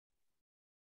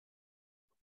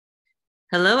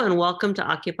Hello and welcome to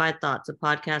Occupied Thoughts, a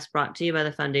podcast brought to you by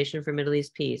the Foundation for Middle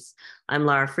East Peace. I'm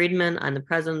Lara Friedman. I'm the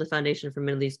president of the Foundation for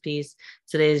Middle East Peace.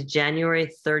 Today is January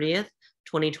 30th,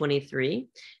 2023,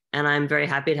 and I'm very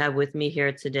happy to have with me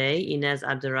here today Inès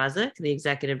Abdel Razek, the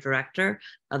executive director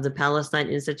of the Palestine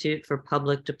Institute for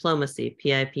Public Diplomacy,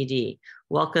 PIPD.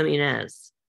 Welcome,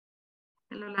 Inès.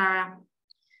 Hello, Lara.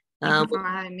 Thank you for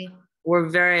having me.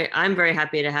 I'm very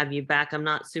happy to have you back. I'm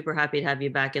not super happy to have you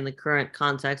back in the current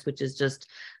context, which is just,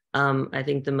 I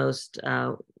think the most,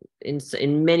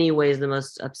 in many ways, the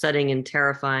most upsetting and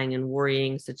terrifying and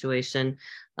worrying situation.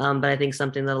 But I think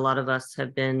something that a lot of us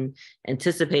have been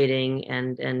anticipating,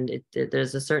 and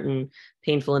there's a certain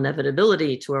painful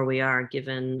inevitability to where we are,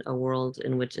 given a world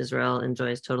in which Israel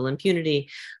enjoys total impunity.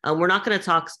 We're not going to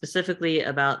talk specifically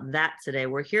about that today.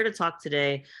 We're here to talk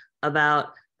today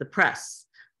about the press.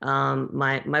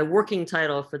 My working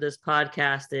title for this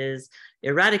podcast is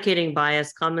Eradicating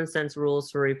Bias, Commonsense Rules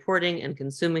for Reporting and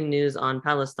Consuming News on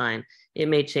Palestine. It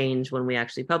may change when we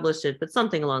actually publish it, but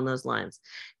something along those lines.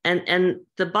 And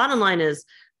the bottom line is,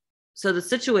 so the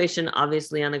situation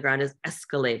obviously on the ground is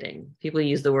escalating. People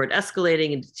use the word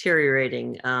escalating and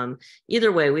deteriorating.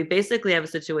 Either way, we basically have a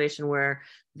situation where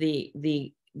the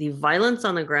violence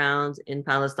on the ground in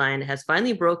Palestine has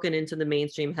finally broken into the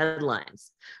mainstream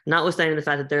headlines, notwithstanding the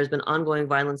fact that there's been ongoing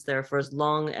violence there for as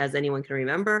long as anyone can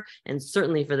remember, and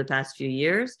certainly for the past few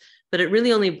years. But it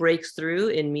really only breaks through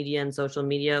in media and social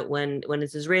media when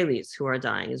it's Israelis who are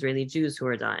dying, Israeli Jews who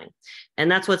are dying. And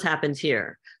that's what's happened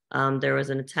here. There was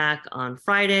an attack on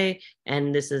Friday,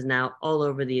 and this is now all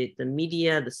over the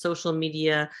media, the social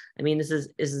media. I mean, this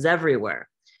is everywhere.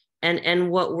 And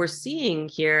what we're seeing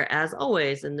here, as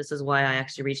always, and this is why I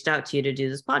actually reached out to you to do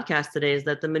this podcast today, is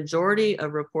that the majority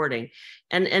of reporting,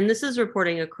 and this is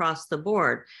reporting across the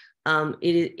board,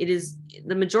 it is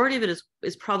the majority of it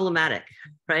is problematic,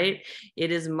 right? It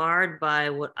is marred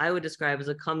by what I would describe as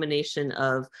a combination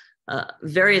of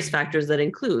various factors that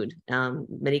include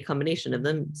many combination of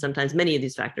them, sometimes many of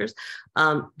these factors,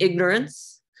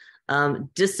 ignorance,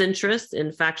 disinterest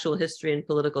in factual history and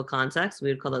political context. We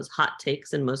would call those hot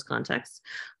takes in most contexts.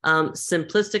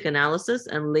 Simplistic analysis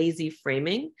and lazy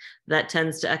framing that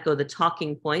tends to echo the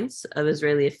talking points of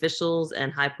Israeli officials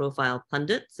and high-profile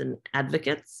pundits and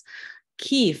advocates.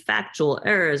 Key factual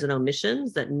errors and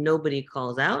omissions that nobody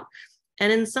calls out.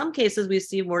 And in some cases, we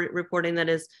see more reporting that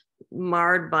is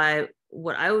marred by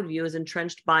what I would view as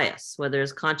entrenched bias, whether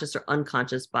it's conscious or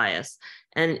unconscious bias.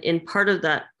 And in part of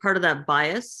that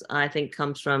bias, I think,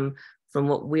 comes from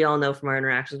what we all know from our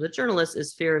interactions with journalists,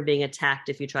 is fear of being attacked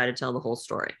if you try to tell the whole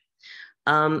story.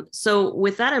 So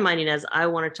with that in mind, Inès, I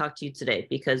want to talk to you today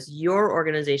because your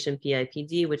organization,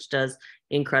 PIPD, which does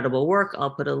incredible work,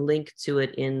 I'll put a link to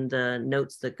it in the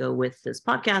notes that go with this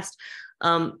podcast.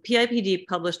 PIPD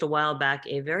published a while back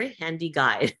a very handy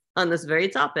guide on this very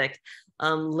topic,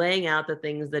 laying out the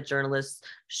things that journalists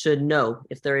should know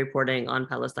if they're reporting on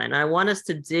Palestine. And I want us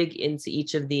to dig into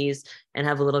each of these and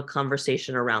have a little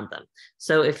conversation around them.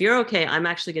 So if you're okay, I'm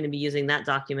actually going to be using that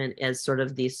document as sort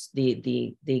of the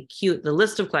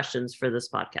list of questions for this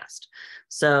podcast.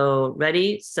 So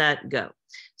ready, set, go.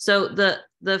 So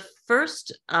the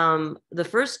first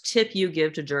tip you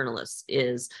give to journalists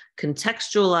is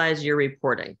contextualize your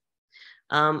reporting.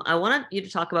 I want you to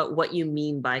talk about what you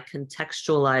mean by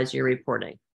contextualize your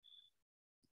reporting.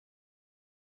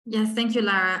 Yes, thank you,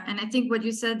 Lara. And I think what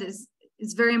you said is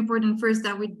very important. First,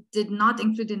 that we did not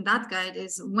include in that guide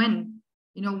is when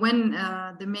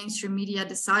the mainstream media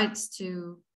decides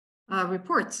to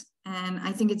report. And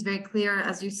I think it's very clear,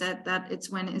 as you said, that it's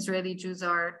when Israeli Jews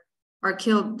are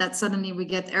killed that suddenly we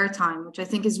get airtime, which I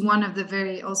think is one of the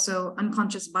very also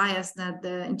unconscious bias that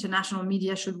the international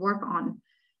media should work on.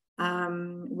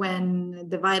 When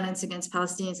the violence against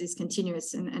Palestinians is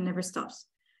continuous and never stops.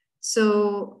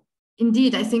 So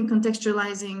indeed, I think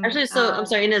contextualizing... Actually, so I'm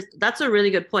sorry, Inès, that's a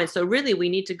really good point. So really, we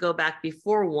need to go back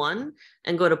before 1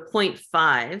 and go to point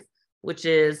 5, which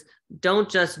is don't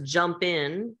just jump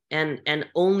in and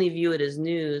only view it as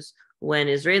news when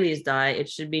Israelis die. It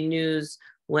should be news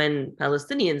when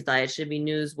Palestinians die. It should be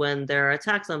news when there are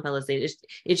attacks on Palestine.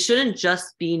 It shouldn't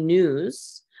just be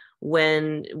news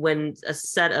when a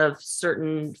set of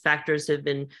certain factors have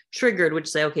been triggered, which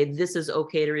say, okay, this is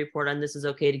okay to report on, this is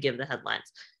okay to give the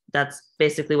headlines. That's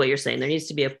basically what you're saying. There needs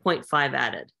to be a 0.5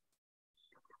 added.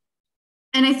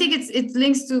 And I think it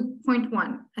links to point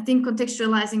 1. I think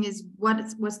contextualizing is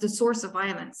what's the source of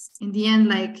violence. In the end,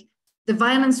 like the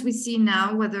violence we see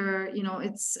now, whether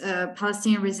it's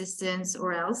Palestinian resistance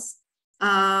or else,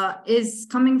 is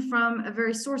coming from a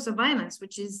very source of violence,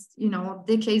 which is,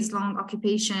 decades-long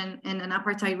occupation and an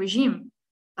apartheid regime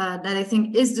that I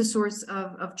think is the source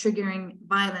of triggering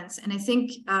violence. And I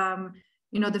think,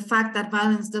 the fact that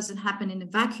violence doesn't happen in a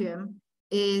vacuum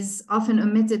is often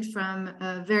omitted from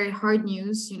very hard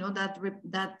news,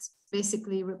 that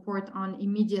basically report on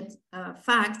immediate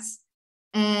facts.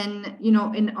 And,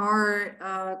 in our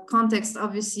context,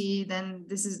 obviously, then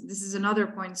this is another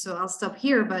point. So I'll stop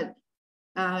here, but,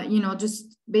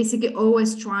 just basically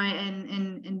always try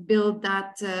and build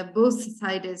that both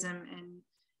sidism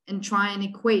and try and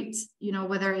equate,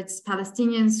 whether it's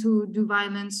Palestinians who do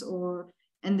violence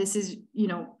and this is,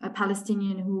 a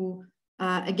Palestinian who,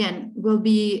 again, will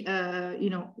be,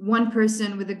 one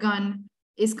person with a gun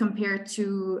is compared to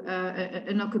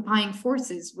an occupying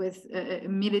forces with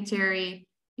military,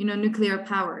 nuclear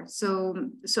power. So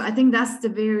I think that's the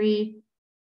very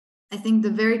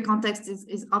context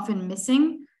is often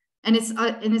missing, and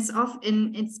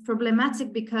it's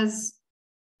problematic because,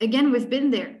 again, we've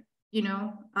been there.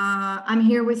 I'm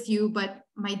here with you, but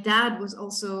my dad was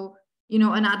also,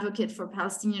 an advocate for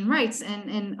Palestinian rights,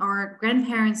 and our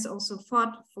grandparents also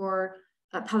fought for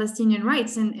Palestinian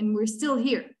rights, and we're still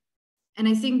here. And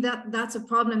I think that's a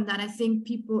problem that I think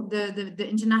people, the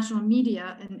international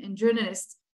media and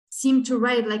journalists seem to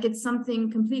write like it's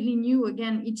something completely new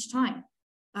again each time,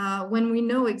 when we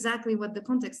know exactly what the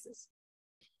context is.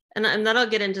 And that'll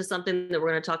get into something that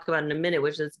we're going to talk about in a minute,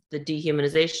 which is the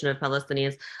dehumanization of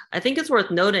Palestinians. I think it's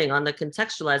worth noting on the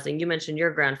contextualizing. You mentioned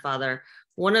your grandfather.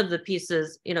 One of the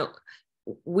pieces, I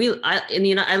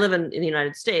live in the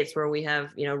United States, where we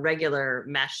have, regular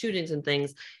mass shootings and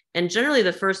things. And generally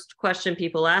the first question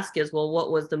people ask is, well,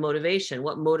 what was the motivation?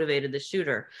 What motivated the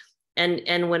shooter?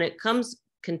 And when it comes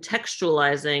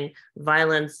contextualizing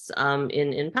violence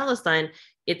in Palestine,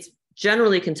 it's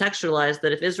generally contextualized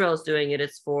that if Israel is doing it,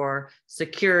 it's for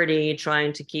security,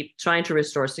 trying to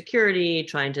restore security,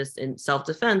 in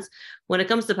self-defense. When it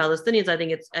comes to Palestinians,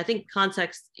 I think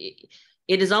context,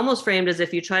 it is almost framed as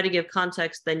if you try to give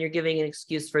context, then you're giving an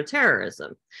excuse for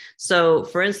terrorism. So,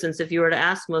 for instance, if you were to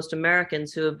ask most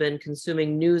Americans who have been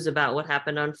consuming news about what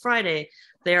happened on Friday,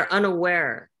 they are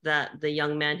unaware that the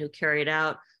young man who carried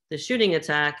out the shooting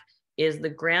attack is the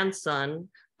grandson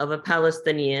of a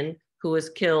Palestinian who was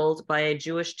killed by a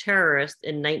Jewish terrorist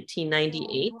in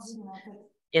 1998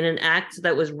 in an act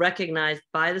that was recognized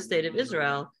by the state of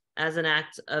Israel as an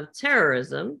act of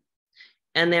terrorism.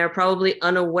 And they're probably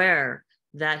unaware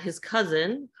that his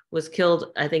cousin was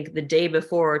killed, I think, the day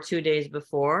before or 2 days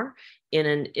before, in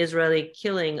an Israeli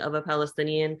killing of a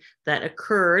Palestinian that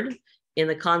occurred in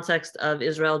the context of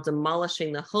Israel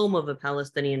demolishing the home of a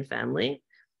Palestinian family.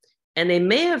 And they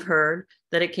may have heard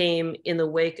that it came in the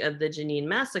wake of the Jenin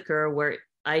massacre, where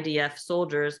IDF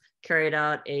soldiers carried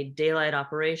out a daylight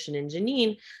operation in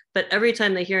Jenin. But every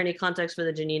time they hear any context for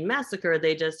the Jenin massacre,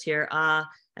 they just hear,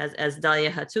 as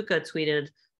Dalia Hatuka tweeted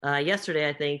yesterday,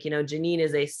 I think, Jenin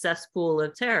is a cesspool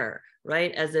of terror,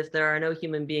 right? As if there are no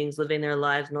human beings living their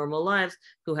lives, normal lives,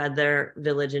 who had their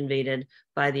village invaded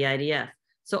by the IDF.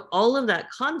 So all of that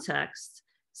context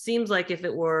seems like if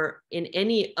it were in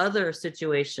any other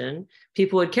situation,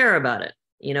 people would care about it.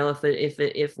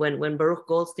 If when Baruch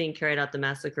Goldstein carried out the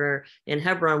massacre in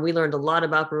Hebron, we learned a lot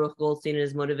about Baruch Goldstein and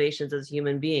his motivations as a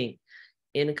human being.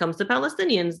 When it comes to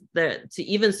Palestinians, to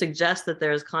even suggest that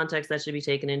there is context that should be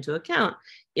taken into account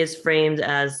is framed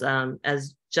as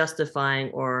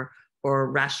justifying or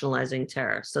rationalizing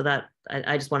terror. So that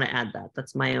I just want to add that.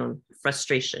 That's my own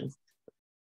frustration.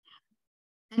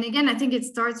 And again, I think it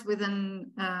starts with an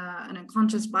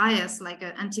unconscious bias, like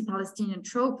an anti-Palestinian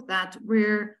trope that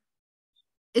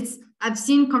I've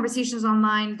seen conversations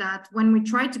online that when we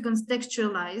try to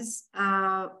contextualize,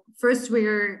 first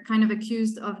we're kind of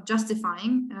accused of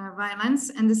justifying violence,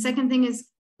 and the second thing is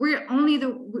we're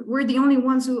the only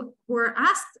ones who are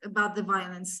asked about the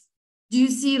violence. Do you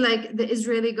see like the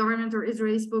Israeli government or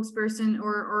Israeli spokesperson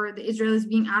or the Israelis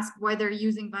being asked why they're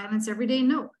using violence every day?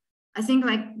 No. I think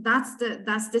like that's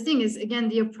the thing is, again,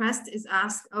 the oppressed is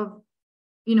asked of,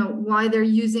 why they're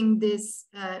using this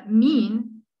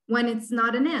mean when it's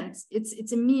not an end.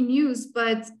 It's a mean use,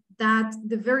 but that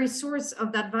the very source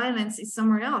of that violence is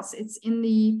somewhere else. It's in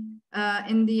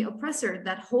the oppressor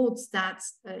that holds that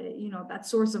that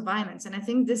source of violence. And I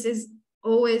think this is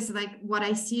always like what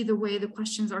I see, the way the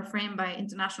questions are framed by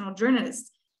international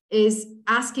journalists, is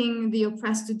asking the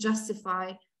oppressed to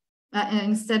justify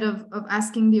instead of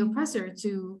asking the oppressor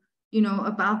to,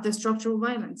 about the structural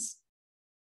violence.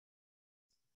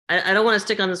 I don't want to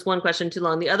stick on this one question too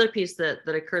long. The other piece that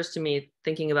occurs to me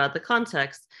thinking about the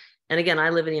context, and again, I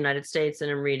live in the United States and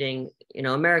I'm reading,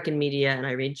 American media and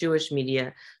I read Jewish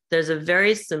media. There's a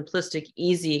very simplistic,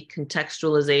 easy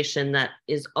contextualization that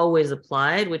is always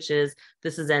applied, which is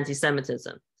this is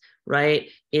anti-Semitism. right?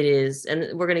 It is,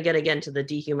 and we're going to get again to the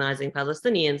dehumanizing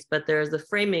Palestinians, but there's the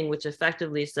framing which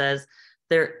effectively says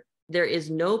there is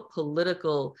no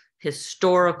political,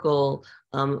 historical,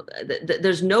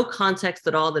 there's no context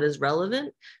at all that is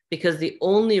relevant, because the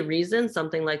only reason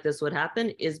something like this would happen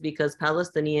is because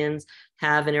Palestinians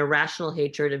have an irrational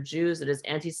hatred of Jews. It is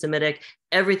anti-Semitic.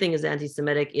 Everything is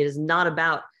anti-Semitic. It is not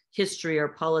about history or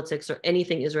politics or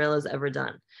anything Israel has ever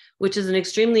done, which is an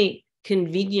extremely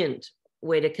convenient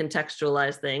way to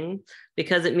contextualize things,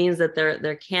 because it means that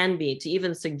there can be, to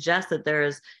even suggest that there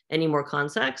is any more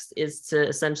context is to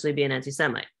essentially be an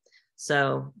anti-Semite.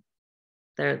 So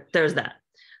there's that.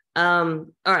 All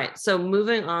right, so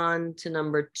moving on to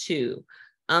number 2.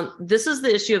 This is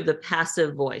the issue of the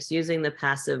passive voice, using the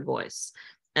passive voice.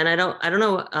 And I don't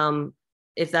know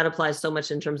if that applies so much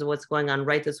in terms of what's going on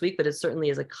right this week, but it certainly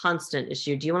is a constant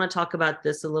issue. Do you want to talk about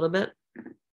this a little bit?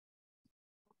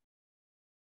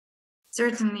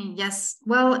 Certainly, yes.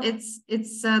 Well, it's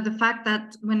the fact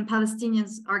that when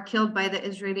Palestinians are killed by the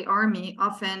Israeli army,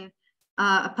 often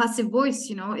a passive voice,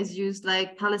 is used,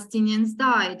 like Palestinians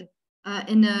died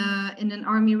in an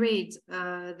army raid,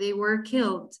 they were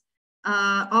killed.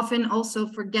 Often also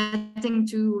forgetting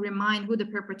to remind who the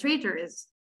perpetrator is.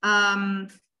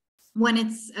 When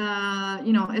it's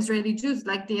Israeli Jews,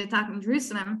 like the attack in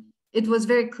Jerusalem, it was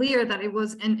very clear that it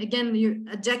was, and again, your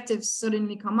adjectives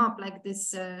suddenly come up, like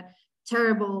this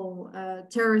terrible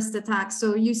terrorist attack.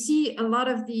 So you see a lot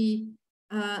of the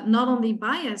not only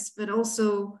bias, but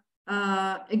also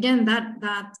again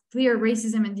that clear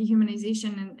racism and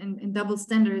dehumanization and double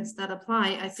standards that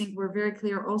apply, I think were very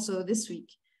clear also this week.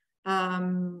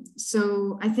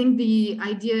 So I think the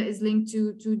idea is linked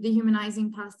to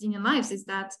dehumanizing Palestinian lives, is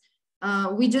that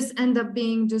we just end up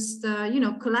being just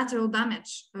collateral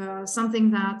damage,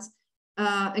 something that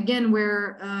again,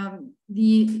 where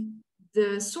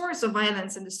the source of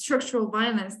violence and the structural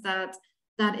violence that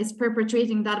is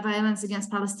perpetrating that violence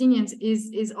against Palestinians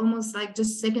is almost like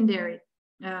just secondary,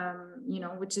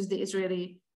 which is the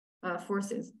Israeli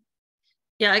forces.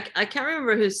 Yeah, I can't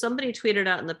remember who, somebody tweeted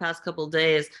out in the past couple of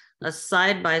days a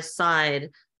side-by-side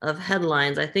of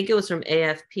headlines. I think it was from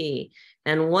AFP.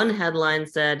 And one headline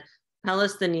said,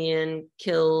 Palestinian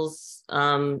kills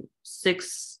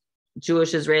 6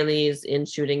 Jewish Israelis in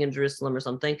shooting in Jerusalem or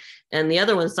something. And the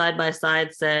other one side by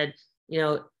side said,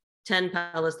 10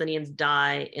 Palestinians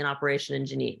die in Operation in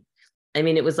Jenin. I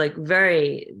mean, it was like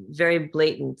very, very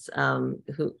blatant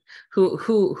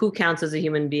who counts as a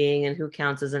human being and who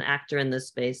counts as an actor in this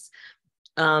space.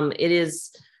 It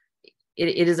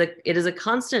is a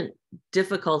constant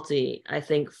difficulty, I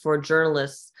think, for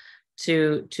journalists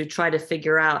to try to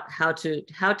figure out how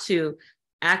to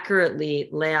accurately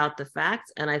lay out the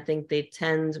facts. And I think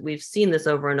we've seen this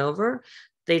over and over,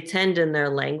 they tend in their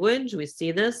language, we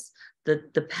see this,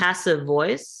 the passive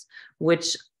voice,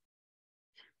 which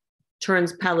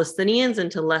turns Palestinians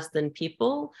into less than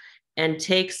people and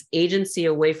takes agency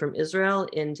away from Israel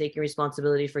in taking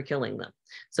responsibility for killing them.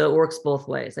 So it works both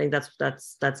ways. I think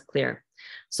that's clear.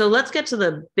 So let's get to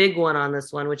the big one on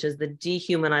this one, which is the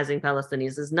dehumanizing Palestinians.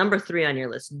 This is number 3 on your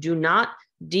list. Do not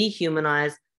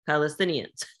dehumanize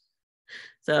Palestinians.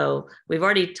 So we've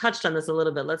already touched on this a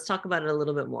little bit. Let's talk about it a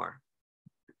little bit more.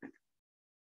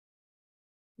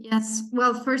 Yes,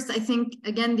 well, first, I think,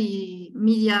 again, the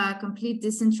media complete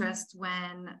disinterest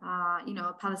when,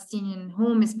 a Palestinian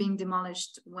home is being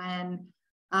demolished, when,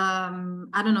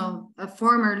 a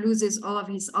farmer loses all of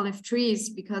his olive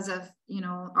trees because of,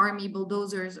 army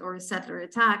bulldozers or a settler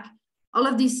attack. All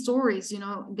of these stories,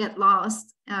 get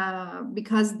lost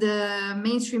because the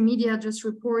mainstream media just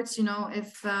reports,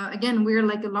 if, again, we're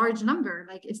like a large number,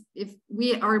 like if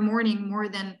we are mourning more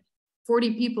than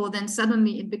 40 people, then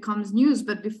suddenly it becomes news.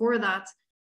 But before that,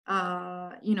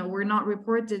 we're not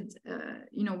reported,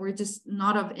 we're just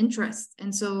not of interest.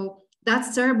 And so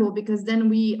that's terrible, because then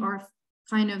we are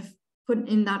kind of put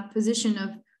in that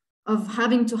position of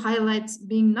having to highlight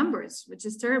being numbers, which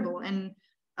is terrible. And,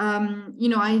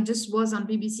 I just was on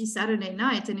BBC Saturday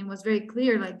night, and it was very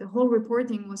clear, like the whole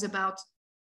reporting was about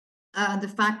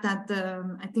the fact that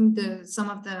I think some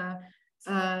of the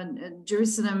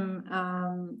Jerusalem,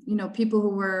 people who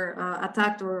were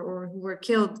attacked or who were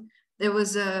killed, there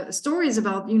was stories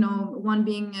about, one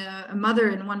being a mother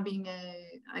and one being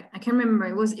I can't remember,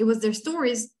 it was their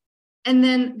stories. And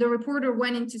then the reporter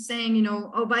went into saying,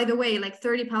 oh, by the way, like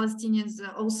 30 Palestinians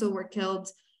also were killed.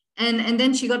 And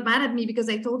then she got mad at me because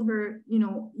I told her,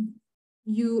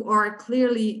 you are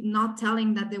clearly not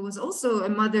telling that there was also a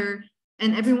mother,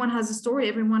 and everyone has a story.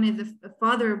 Everyone is a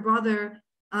father, a brother,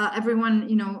 everyone,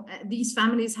 these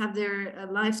families have their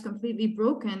lives completely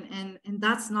broken, and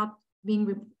that's not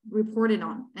being reported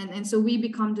on. And so we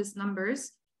become just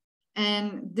numbers.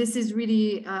 And this is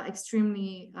really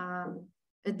extremely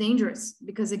dangerous,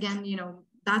 because again, you know,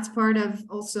 that's part of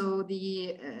also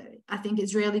the, I think,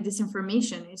 Israeli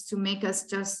disinformation, is to make us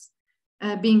just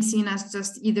being seen as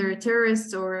just either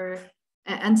terrorists or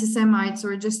anti-Semites,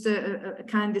 or just a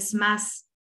kind of this mass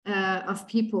of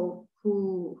people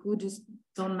who just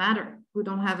don't matter, who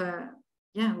don't have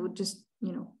who just,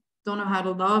 you know, don't know how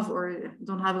to love, or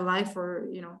don't have a life, or,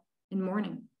 you know, in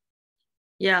mourning.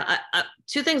 Yeah,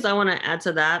 two things I want to add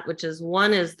to that, which is,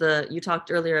 one is you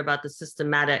talked earlier about the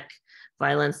systematic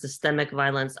violence, systemic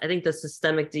violence. I think the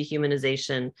systemic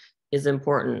dehumanization is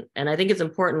important. And I think it's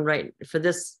important, right, for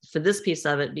this piece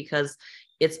of it, because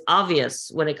it's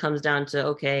obvious when it comes down to,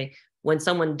 okay, when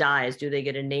someone dies, do they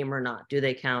get a name or not? Do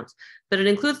they count? But it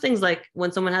includes things like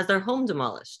when someone has their home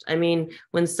demolished. I mean,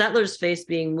 when settlers face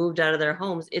being moved out of their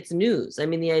homes, it's news. I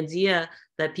mean, the idea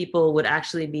that people would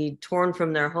actually be torn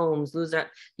from their homes, lose their,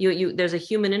 there's a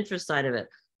human interest side of it.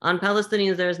 On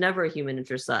Palestinians, there's never a human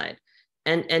interest side.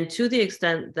 And to the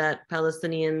extent that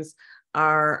Palestinians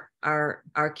are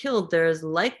killed, there's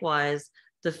likewise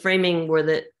the framing where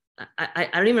that, I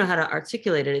don't even know how to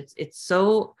articulate it. It's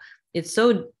so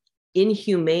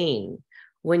inhumane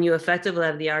when you effectively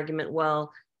have the argument,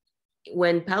 well,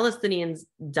 when Palestinians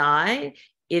die,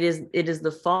 it is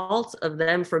the fault of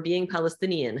them for being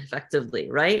Palestinian, effectively,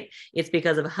 right? It's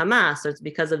because of Hamas, or it's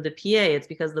because of the PA, it's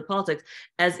because of the politics,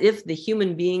 as if the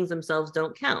human beings themselves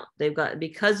don't count.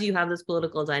 Because you have this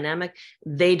political dynamic,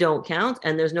 they don't count,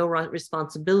 and there's no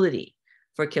responsibility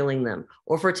for killing them,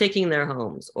 or for taking their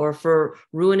homes, or for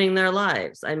ruining their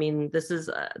lives. I mean, this is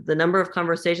the number of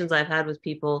conversations I've had with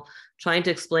people trying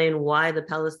to explain why the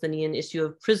Palestinian issue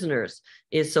of prisoners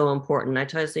is so important. I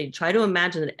try to say, try to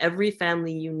imagine that every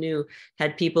family you knew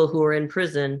had people who were in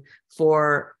prison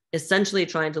for essentially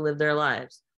trying to live their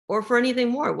lives, or for anything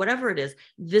more, whatever it is.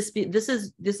 This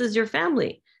is your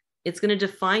family. It's going to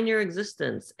define your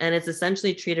existence, and it's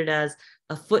essentially treated as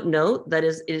a footnote that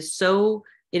is so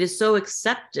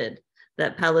accepted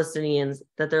that Palestinians,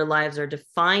 that their lives are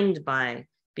defined by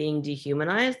being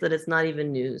dehumanized, that it's not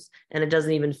even news. And it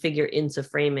doesn't even figure into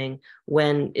framing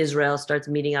when Israel starts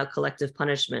meting out collective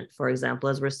punishment, for example,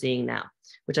 as we're seeing now,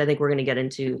 which I think we're going to get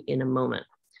into in a moment.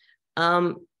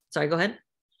 Sorry, go ahead.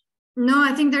 No,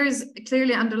 I think there is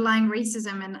clearly underlying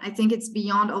racism, and I think it's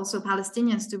beyond also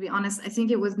Palestinians, to be honest. I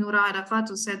think it was Noura Arafat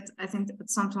who said, I think at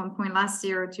some point last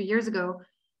year or 2 years ago,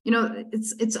 you know,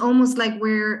 it's almost like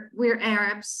we're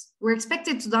Arabs, we're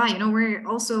expected to die. You know, we're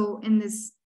also in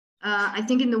this, I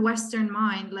think in the Western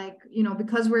mind, like, you know,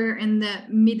 because we're in the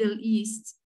Middle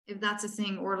East, if that's a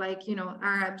thing, or like, you know,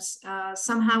 Arabs,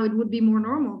 somehow it would be more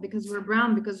normal because we're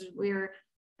brown, because we're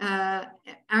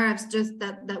Arabs, just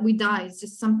that we die. It's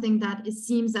just something that it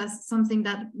seems as something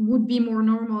that would be more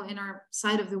normal in our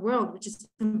side of the world, which is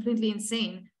completely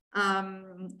insane.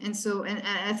 And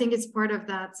I think it's part of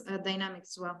that dynamic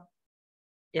as well.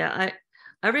 Yeah,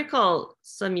 I recall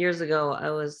some years ago, I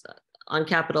was on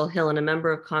Capitol Hill, and a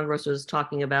member of Congress was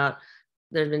talking about,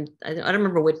 I don't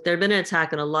remember which, there'd been an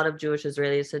attack and a lot of Jewish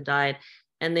Israelis had died,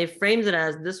 and they framed it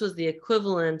as this was the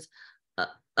equivalent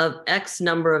of X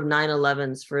number of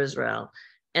 9/11s for Israel.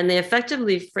 And they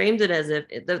effectively framed it as if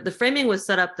the framing was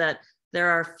set up that there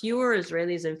are fewer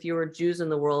Israelis and fewer Jews in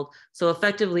the world. So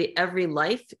effectively every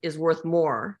life is worth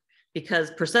more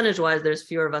because percentage-wise, there's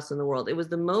fewer of us in the world. It was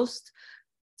the most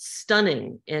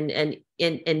stunning and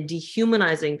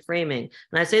dehumanizing framing.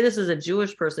 And I say this as a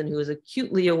Jewish person who is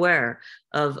acutely aware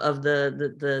of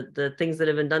the things that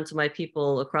have been done to my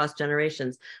people across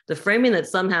generations. The framing that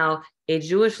somehow a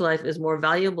Jewish life is more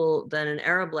valuable than an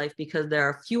Arab life because there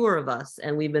are fewer of us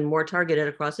and we've been more targeted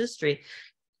across history,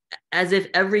 as if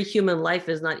every human life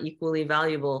is not equally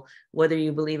valuable, whether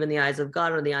you believe in the eyes of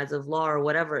God or the eyes of law or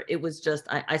whatever. It was just,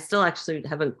 I still actually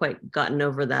haven't quite gotten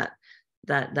over that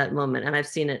moment, and I've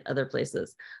seen it other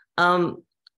places.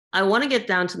 I want to get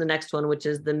down to the next one, which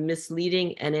is the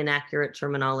misleading and inaccurate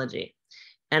terminology.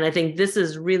 And I think this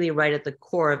is really right at the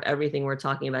core of everything we're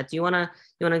talking about. Do you want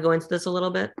to go into this a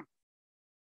little bit?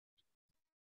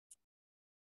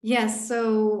 Yes.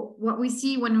 So what we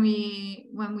see when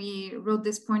we wrote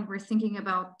this point, we're thinking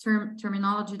about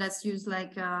terminology that's used,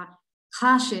 like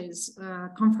clashes,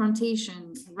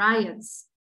 confrontation, riots,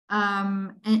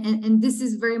 and this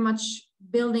is very much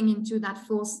building into that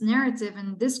false narrative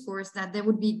and discourse that there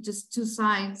would be just two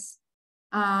sides,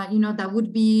 that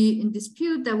would be in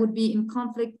dispute, that would be in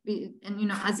conflict,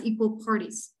 and as equal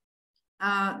parties.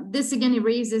 This again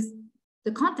erases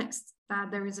the context that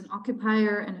there is an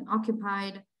occupier and an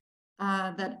occupied.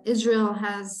 that Israel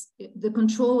has the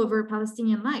control over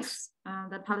Palestinian lives,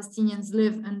 that Palestinians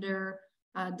live under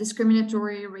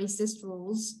discriminatory, racist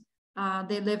rules.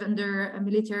 They live under a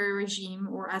military regime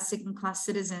or as second-class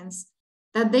citizens,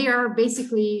 that they are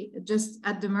basically just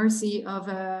at the mercy of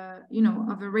a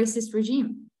racist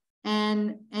regime.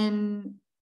 And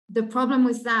the problem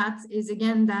with that is,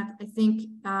 again, that I think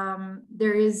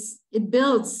it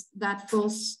builds that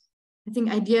false,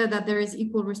 idea that there is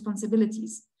equal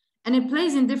responsibilities. And it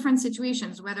plays in different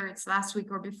situations, whether it's last week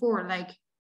or before, like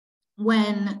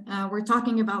when we're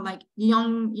talking about like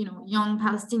young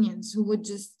Palestinians who would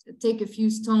just take a few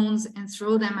stones and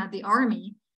throw them at the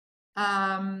army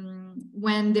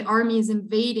when the army is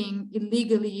invading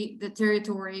illegally the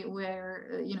territory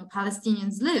where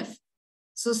Palestinians live.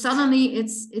 So suddenly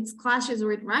it's clashes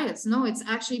or it riots. No, it's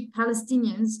actually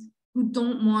Palestinians who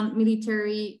don't want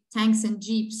military tanks and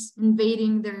jeeps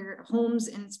invading their homes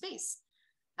and space.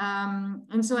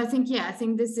 And so I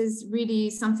think this is really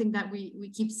something that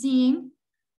we keep seeing.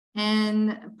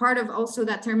 And part of also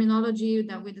that terminology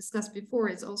that we discussed before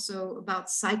is also about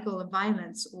cycle of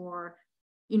violence, or,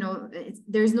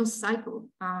 there's no cycle.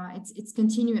 It's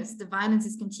continuous. The violence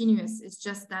is continuous. It's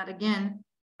just that, again,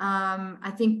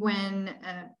 I think when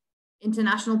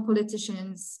international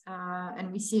politicians,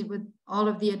 and we see it with all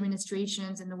of the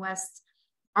administrations in the West,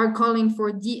 are calling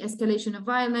for de-escalation of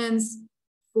violence,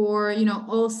 for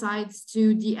all sides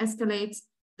to de-escalate,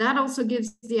 that also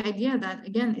gives the idea that,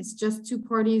 again, it's just two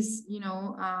parties,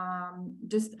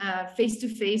 just face to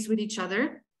face with each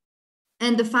other.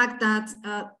 And the fact that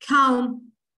calm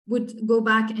would go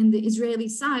back in the Israeli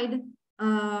side,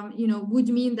 would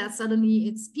mean that suddenly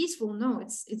it's peaceful. No,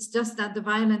 it's just that the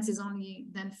violence is only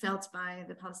then felt by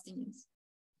the Palestinians.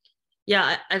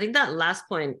 Yeah, I think that last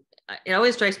point, it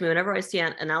always strikes me whenever I see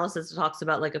an analysis that talks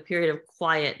about like a period of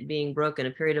quiet being broken,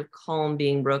 a period of calm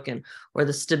being broken, or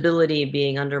the stability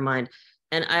being undermined.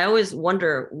 And I always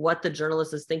wonder what the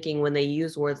journalist is thinking when they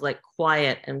use words like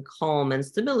quiet and calm and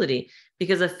stability,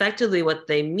 because effectively what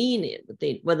they mean,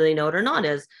 whether they know it or not,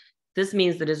 is this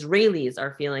means that Israelis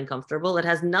are feeling comfortable. It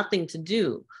has nothing to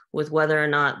do with whether or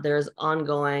not there's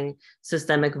ongoing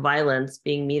systemic violence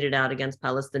being meted out against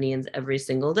Palestinians every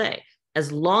single day.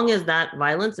 As long as that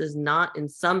violence is not in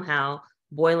somehow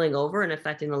boiling over and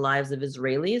affecting the lives of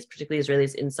Israelis, particularly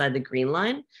Israelis inside the Green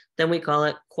Line, then we call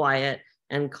it quiet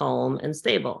and calm and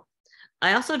stable.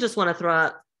 I also just want to throw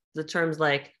out the terms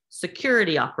like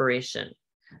security operation,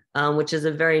 which is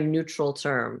a very neutral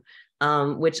term,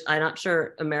 which I'm not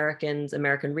sure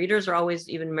American readers are always,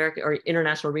 even American or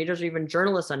international readers or even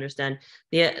journalists understand.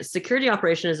 The security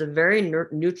operation is a very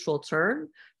neutral term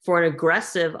for an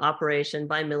aggressive operation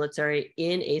by military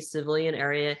in a civilian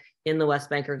area in the West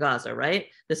Bank or Gaza, right?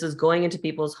 This is going into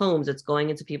people's homes, it's going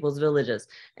into people's villages.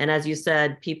 And as you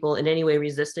said, people in any way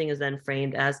resisting is then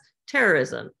framed as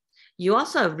terrorism. You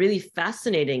also have really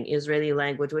fascinating Israeli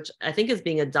language, which I think is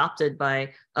being adopted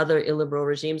by other illiberal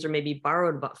regimes or maybe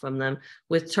borrowed from them,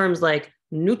 with terms like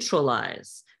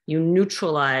neutralize. You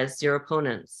neutralize your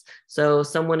opponents. So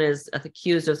someone is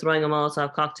accused of throwing a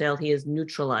Molotov cocktail, he is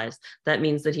neutralized. That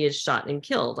means that he is shot and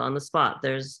killed on the spot.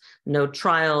 There's no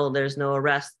trial, there's no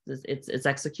arrest, it's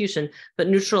execution. But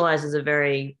neutralize is a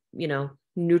very,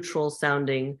 neutral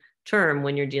sounding term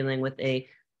when you're dealing with a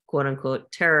quote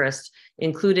unquote terrorist,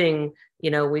 including,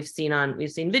 we've seen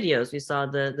videos. We saw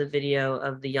the video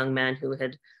of the young man who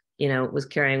had, was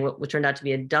carrying what turned out to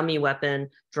be a dummy weapon,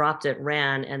 dropped it,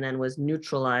 ran, and then was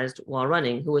neutralized while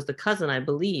running, who was the cousin, I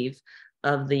believe,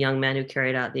 of the young man who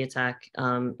carried out the attack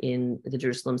in the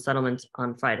Jerusalem settlement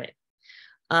on Friday.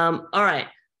 All right,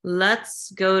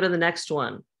 let's go to the next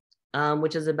one,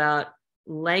 which is about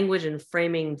language and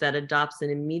framing that adopts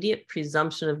an immediate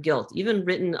presumption of guilt, even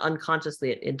written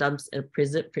unconsciously. It adopts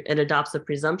a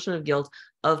presumption of guilt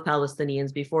of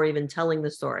Palestinians before even telling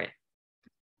the story.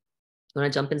 You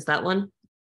want to jump into that one?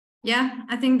 Yeah,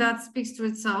 I think that speaks to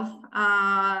itself.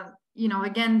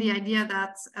 Again, the idea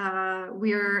that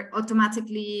we're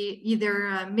automatically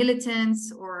either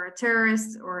militants or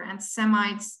terrorists or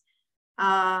anti-Semites.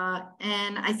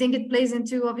 And I think it plays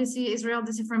into, obviously, Israel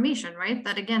disinformation, right?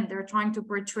 That, again, they're trying to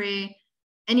portray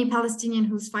any Palestinian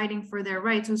who's fighting for their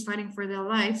rights, who's fighting for their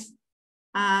lives,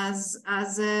 as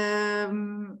a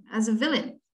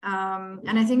villain.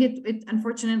 And I think it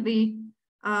unfortunately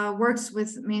works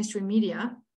with mainstream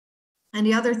media. And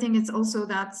the other thing is also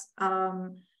that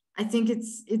I think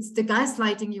it's the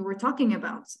gaslighting you were talking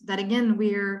about, that, again,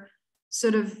 we're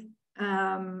sort of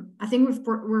I think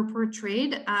we're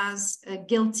portrayed as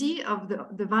guilty of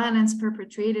the violence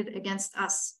perpetrated against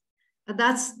us.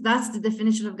 That's the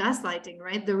definition of gaslighting,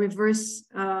 right? The reversing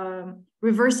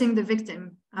the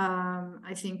victim,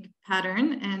 I think,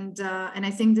 pattern, and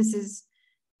I think this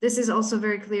is also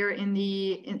very clear in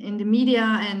the media,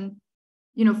 and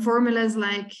formulas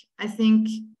like, I think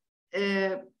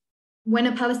when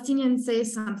a Palestinian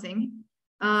says something,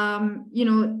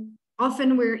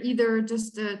 often we're either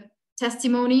just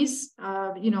testimonies,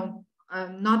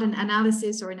 not an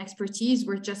analysis or an expertise.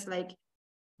 We're just like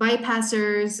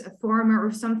bypassers, a farmer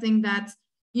or something that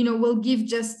will give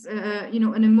just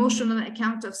an emotional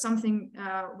account of something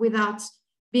without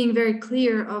being very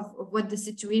clear of what the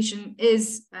situation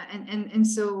is, and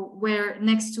so we're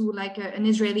next to like an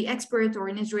Israeli expert or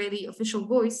an Israeli official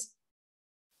voice.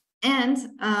 And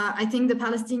I think the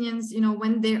Palestinians,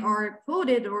 when they are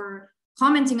quoted or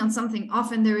commenting on something,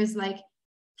 often there is like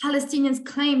Palestinians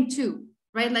claim to,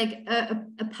 right? Like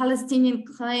a Palestinian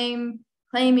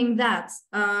claiming that.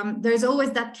 There's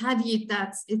always that caveat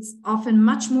that it's often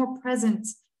much more present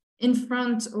in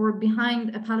front or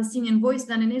behind a Palestinian voice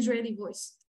than an Israeli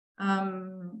voice.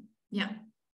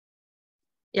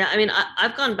 Yeah, I mean,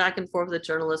 I've gone back and forth with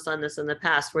journalists on this in the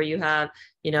past, where you have,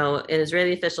 an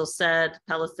Israeli official said,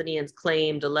 Palestinians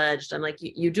claimed, alleged. I'm like,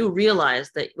 you do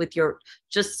realize that with your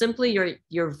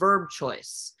verb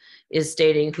choice is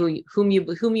stating whom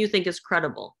you think is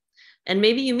credible, and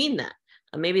maybe you mean that.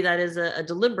 Maybe that is a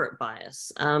deliberate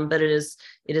bias, but it is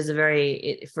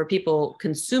for people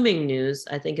consuming news.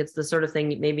 I think it's the sort of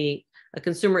thing maybe a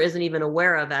consumer isn't even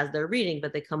aware of as they're reading,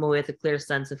 but they come away with a clear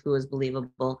sense of who is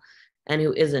believable and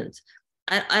who isn't.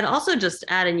 I'd also just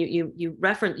add, and you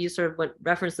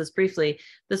referenced this briefly,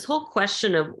 this whole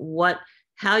question of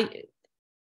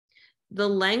the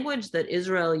language that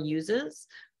Israel uses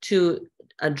to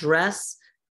address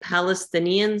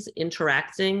Palestinians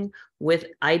interacting with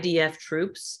IDF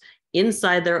troops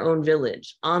inside their own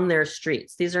village, on their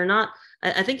streets. These are not,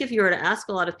 I think if you were to ask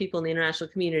a lot of people in the international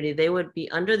community, they would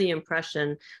be under the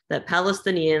impression that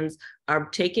Palestinians are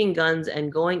taking guns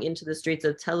and going into the streets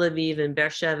of Tel Aviv and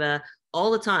Beersheba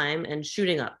all the time and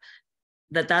shooting up.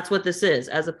 That's what this is,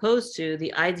 as opposed to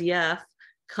the IDF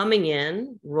coming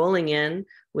in, rolling in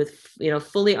with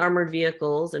fully armored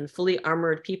vehicles and fully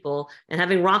armored people and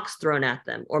having rocks thrown at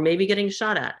them, or maybe getting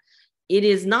shot at. It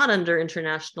is not under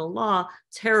international law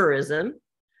terrorism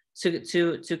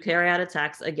to carry out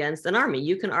attacks against an army.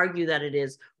 You can argue that it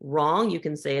is wrong. You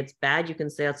can say it's bad. You can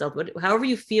say it's self. However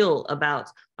you feel about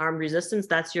armed resistance,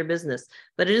 that's your business.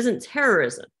 But it isn't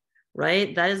terrorism,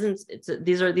 right? That isn't.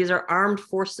 These are armed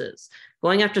forces.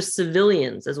 Going after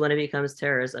civilians is when it becomes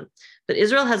terrorism. But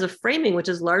Israel has a framing which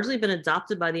has largely been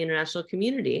adopted by the international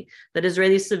community, that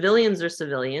Israeli civilians are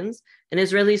civilians and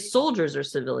Israeli soldiers are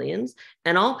civilians,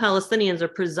 and all Palestinians are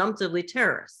presumptively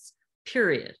terrorists,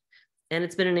 period. And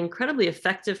it's been an incredibly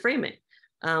effective framing,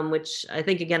 which I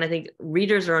think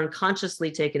readers are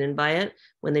unconsciously taken in by it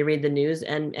when they read the news,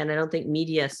 and I don't think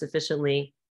media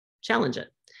sufficiently challenge it.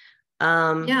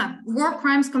 War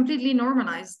crimes completely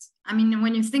normalized. I mean,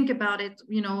 when you think about it,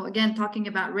 again, talking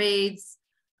about raids,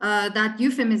 that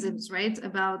euphemisms, right,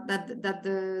 about that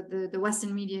the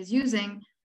Western media is using,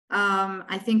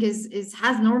 I think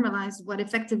has normalized what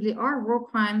effectively are war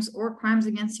crimes or crimes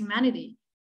against humanity.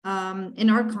 In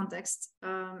our context,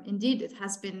 indeed, it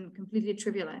has been completely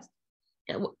trivialized.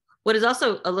 Yeah, what is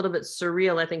also a little bit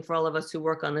surreal, I think, for all of us who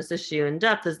work on this issue in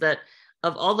depth, is that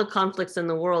of all the conflicts in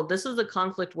the world, this is a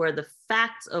conflict where the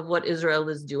facts of what Israel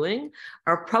is doing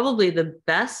are probably the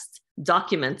best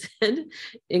documented,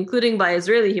 including by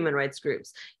Israeli human rights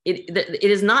groups. It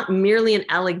is not merely an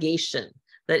allegation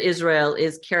that Israel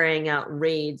is carrying out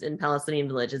raids in Palestinian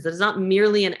villages. It is not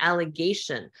merely an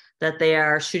allegation that they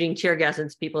are shooting tear gas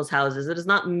into people's houses. It is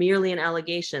not merely an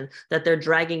allegation that they're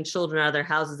dragging children out of their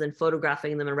houses and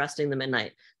photographing them, arresting them at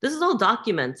night. This is all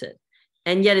documented.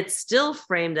 And yet it's still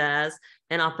framed as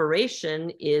an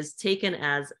operation is taken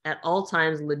as at all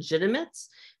times legitimate,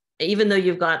 even though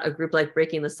you've got a group like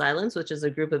Breaking the Silence, which is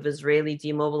a group of Israeli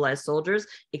demobilized soldiers,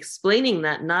 explaining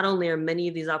that not only are many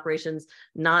of these operations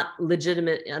not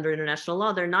legitimate under international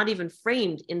law, they're not even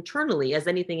framed internally as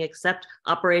anything except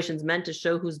operations meant to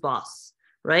show who's boss,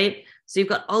 right? So you've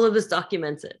got all of this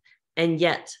documented. And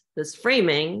yet this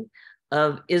framing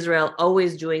of Israel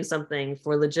always doing something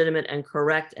for legitimate and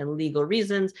correct and legal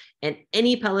reasons, and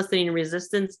any Palestinian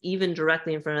resistance, even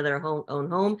directly in front of their own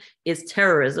home, is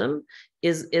terrorism,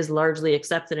 is largely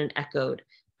accepted and echoed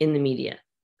in the media,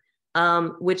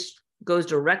 which goes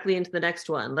directly into the next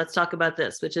one. Let's talk about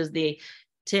this, which is the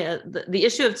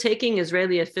issue of taking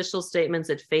Israeli official statements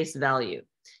at face value.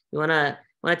 You want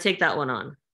to take that one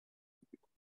on?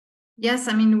 Yes,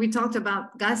 I mean, we talked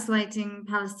about gaslighting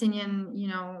Palestinian,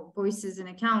 voices and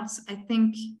accounts. I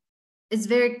think it's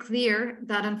very clear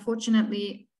that,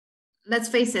 unfortunately, let's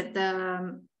face it,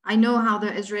 I know how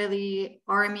the Israeli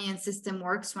army and system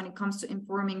works when it comes to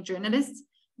informing journalists.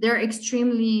 They're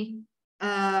extremely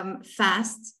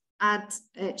fast at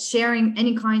sharing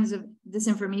any kinds of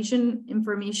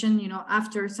information, you know,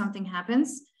 after something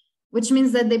happens, which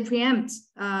means that they preempt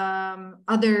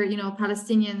other, you know,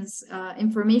 Palestinians'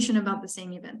 information about the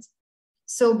same event.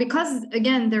 So because,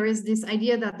 again, there is this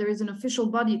idea that there is an official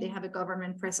body, they have a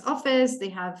government press office, they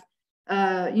have,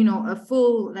 you know, a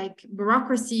full like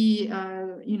bureaucracy,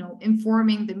 you know,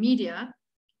 informing the media.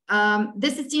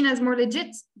 This is seen as more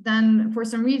legit than, for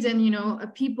some reason, you know, a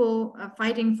people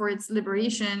fighting for its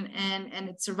liberation and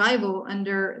its survival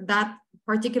under that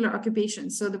particular occupation.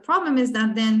 So the problem is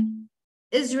that then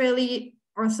Israeli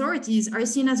authorities are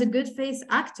seen as a good faith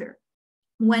actor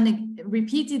when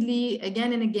repeatedly,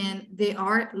 again and again, they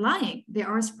are lying, they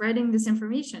are spreading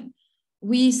disinformation.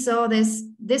 We saw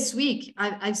this week.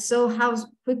 I saw how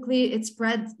quickly it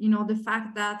spread, you know, the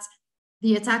fact that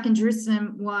the attack in Jerusalem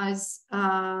was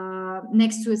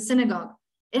next to a synagogue.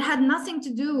 It had nothing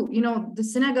to do, you know, the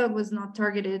synagogue was not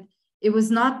targeted. It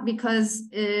was not because,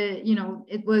 you know,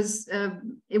 it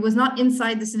was not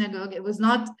inside the synagogue. It was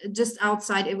not just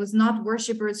outside. It was not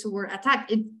worshippers who were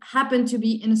attacked. It happened to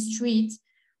be in a street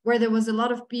where there was a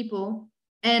lot of people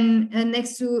and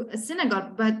next to a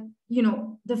synagogue. But, you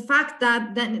know, the fact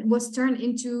that then it was turned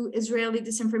into Israeli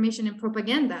disinformation and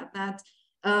propaganda, that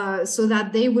so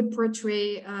that they would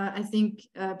portray, I think,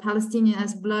 Palestinians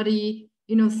as bloody,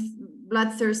 you know,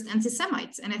 bloodthirst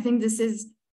anti-Semites. And I think this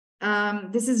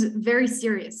is very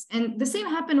serious. And the same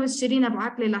happened with Shireen Abu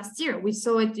Akleh last year. We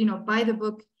saw it, you know, by the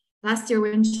book last year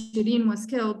when Shireen was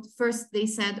killed. First, they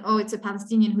said, oh, it's a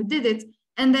Palestinian who did it,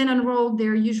 and then unrolled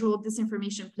their usual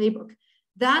disinformation playbook.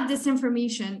 That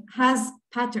disinformation has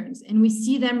patterns, and we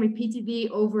see them repeatedly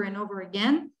over and over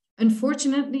again.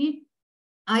 Unfortunately,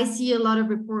 I see a lot of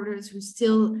reporters who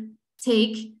still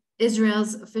take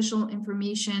Israel's official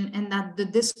information and that the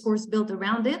discourse built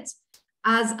around it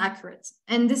as accurate.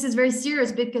 And this is very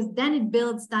serious because then it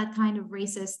builds that kind of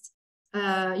racist,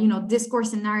 you know,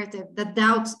 discourse and narrative, that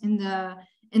doubt in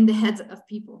the heads of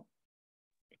people.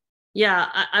 Yeah,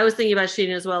 I was thinking about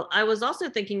Shireen as well. I was also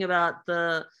thinking about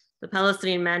the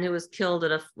Palestinian man who was killed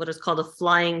at what is called a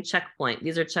flying checkpoint.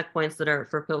 These are checkpoints that are,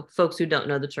 for folks who don't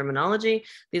know the terminology,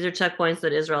 these are checkpoints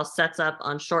that Israel sets up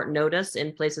on short notice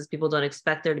in places people don't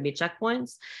expect there to be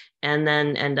checkpoints, and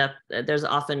then there's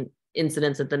often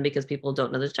incidents at them because people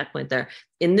don't know there's a checkpoint there.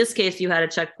 In this case, you had a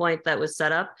checkpoint that was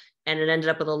set up and it ended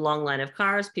up with a long line of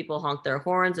cars. People honked their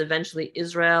horns. Eventually,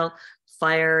 Israel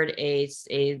fired a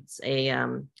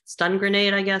stun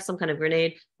grenade, I guess, some kind of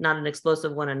grenade, not an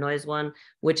explosive one, a noise one,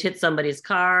 which hit somebody's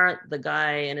car. The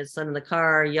guy and his son in the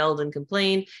car yelled and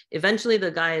complained. Eventually,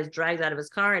 the guy is dragged out of his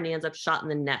car and he ends up shot in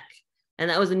the neck. And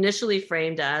that was initially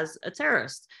framed as a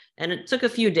terrorist. And it took a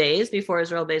few days before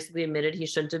Israel basically admitted he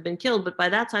shouldn't have been killed. But by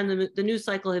that time, the news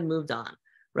cycle had moved on,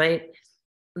 right?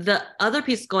 The other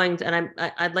piece going to, and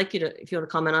I'd like you to, if you want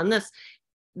to comment on this,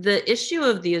 the issue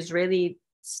of the Israeli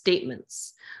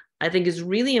statements, I think, is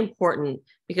really important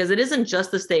because it isn't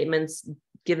just the statements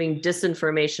giving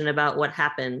disinformation about what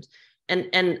happened.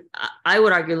 And I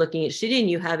would argue, looking at Shireen,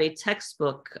 you have a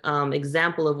textbook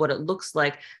example of what it looks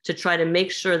like to try to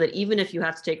make sure that even if you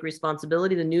have to take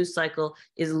responsibility, the news cycle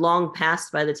is long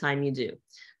past by the time you do.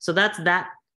 So that's that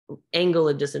angle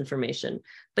of disinformation.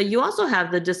 But you also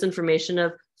have the disinformation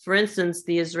of, for instance,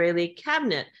 the Israeli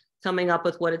cabinet coming up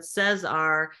with what it says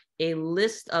are a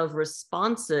list of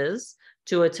responses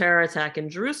to a terror attack in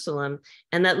Jerusalem.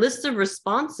 And that list of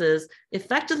responses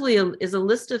effectively is a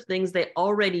list of things they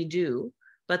already do,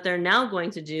 but they're now going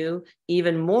to do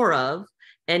even more of,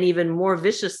 and even more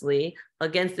viciously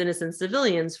against innocent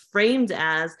civilians, framed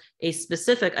as a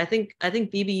specific, I think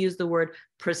Bibi used the word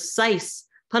precise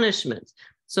punishment.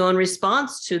 So in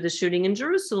response to the shooting in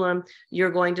Jerusalem, you're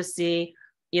going to see,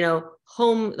 you know,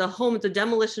 the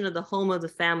demolition of the home of the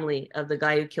family of the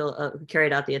guy who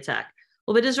carried out the attack.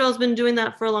 Well, but Israel's been doing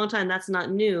that for a long time. That's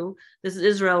not new. This is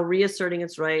Israel reasserting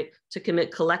its right to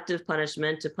commit collective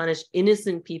punishment, to punish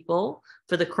innocent people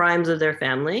for the crimes of their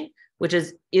family, which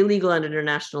is illegal under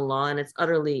international law, and it's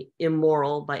utterly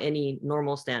immoral by any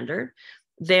normal standard.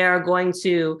 They are going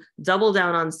to double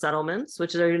down on settlements,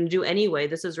 which they're going to do anyway.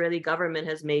 This Israeli government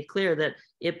has made clear that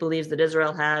it believes that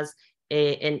Israel has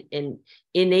an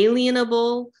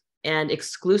inalienable and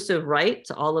exclusive right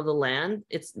to all of the land.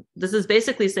 This is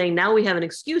basically saying now we have an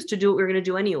excuse to do what we're going to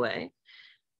do anyway.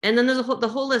 And then there's the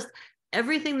whole list.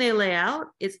 Everything they lay out,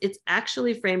 it's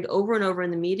actually framed over and over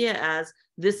in the media as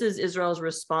this is Israel's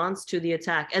response to the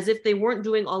attack, as if they weren't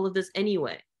doing all of this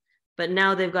anyway. but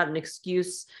now they've got an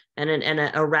excuse and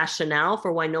a rationale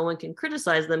for why no one can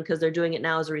criticize them because they're doing it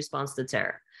now as a response to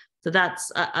terror. So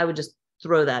that's, I would just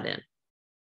throw that in.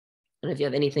 And if you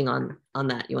have anything on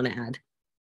that you want to add.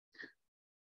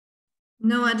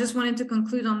 No, I just wanted to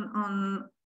conclude on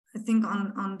I think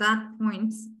on that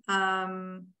point.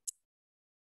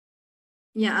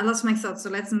 Yeah, I lost my thoughts.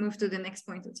 So let's move to the next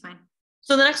point. It's fine.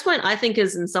 So the next point I think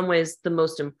is in some ways the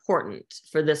most important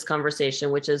for this conversation,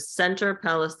 which is center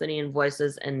Palestinian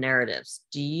voices and narratives.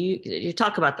 Do you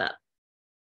talk about that?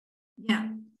 Yeah.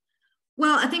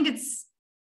 Well, I think it's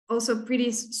also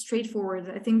pretty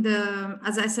straightforward. I think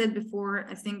as I said before,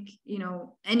 I think,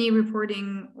 any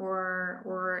reporting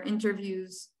or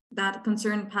interviews that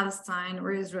concern Palestine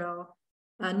or Israel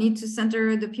need to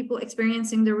center the people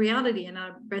experiencing the reality, and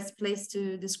our best place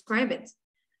to describe it.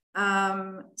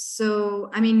 So,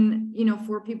 I mean,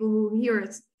 for people who hear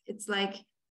it, it's like,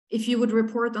 if you would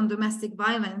report on domestic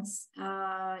violence,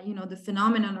 the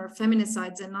phenomenon or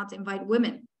feminicides, and not invite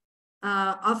women.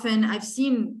 Often I've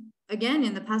seen, again,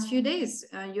 in the past few days,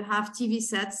 you have TV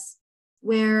sets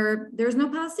where there's no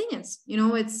Palestinians.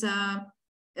 It's,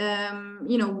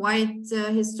 white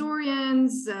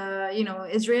historians,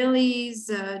 Israelis,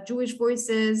 Jewish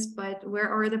voices, but where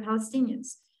are the Palestinians?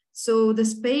 So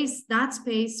that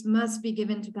space must be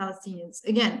given to Palestinians.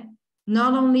 Again,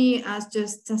 not only as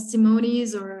just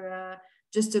testimonies or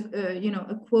just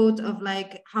a quote of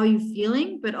like, how you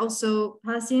feeling, but also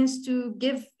Palestinians to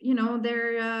give,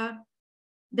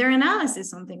 their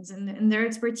analysis on things and their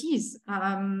expertise.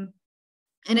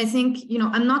 And I think,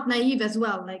 I'm not naive as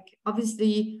well. Like,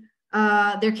 obviously,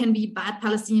 there can be bad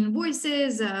Palestinian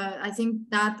voices. I think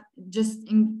that just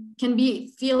can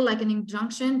feel like an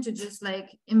injunction to just like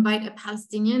invite a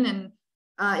Palestinian, and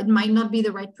it might not be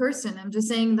the right person. I'm just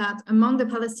saying that among the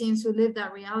Palestinians who live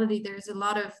that reality, there's a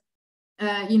lot of,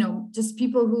 just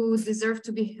people who deserve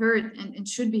to be heard and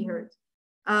should be heard.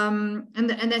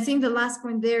 And I think the last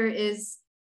point there is,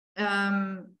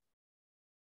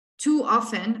 too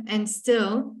often, and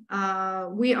still,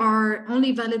 we are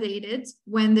only validated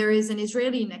when there is an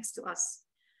Israeli next to us.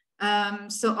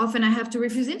 So often I have to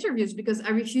refuse interviews because I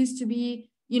refuse to be,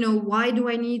 why do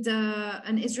I need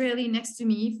an Israeli next to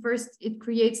me? First, it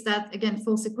creates that, again,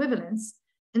 false equivalence.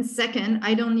 And second,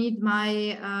 I don't need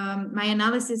my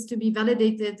analysis to be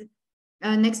validated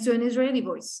next to an Israeli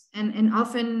voice. And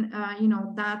often,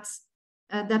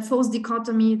 that false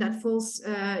dichotomy, that false,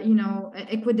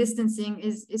 equidistancing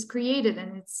is created,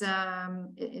 and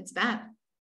it's bad.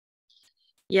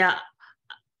 Yeah,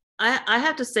 I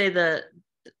have to say that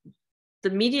the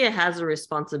media has a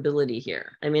responsibility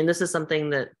here. I mean, this is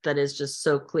something that is just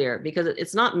so clear, because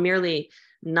it's not merely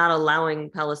not allowing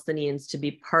Palestinians to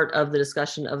be part of the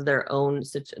discussion of their own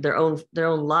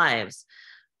lives,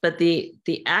 but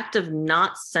the act of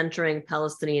not centering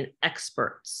Palestinian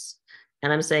experts.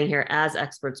 And I'm saying here, as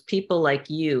experts, people like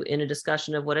you in a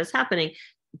discussion of what is happening,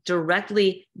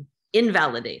 directly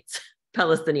invalidates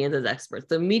Palestinians as experts.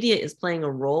 The media is playing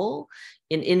a role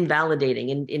in invalidating,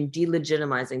 in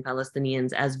delegitimizing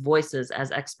Palestinians as voices,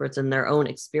 as experts in their own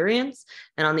experience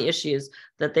and on the issues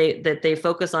that they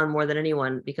focus on more than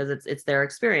anyone, because it's their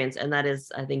experience. And that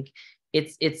is, I think,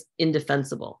 it's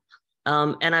indefensible.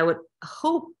 And I would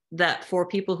hope that for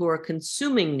people who are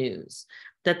consuming news,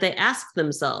 that they ask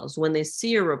themselves, when they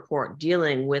see a report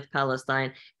dealing with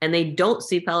Palestine and they don't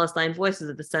see Palestine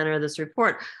voices at the center of this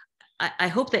report, I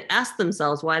hope they ask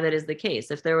themselves why that is the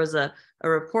case. If there was a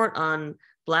report on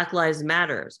Black Lives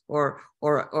Matters, or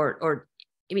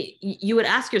I mean, you would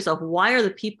ask yourself, why are the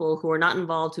people who are not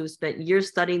involved, who spent years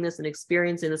studying this and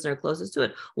experiencing this and are closest to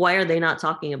it, why are they not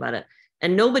talking about it?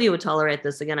 And nobody would tolerate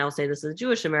this. Again, I will say this as a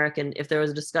Jewish American, if there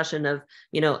was a discussion of,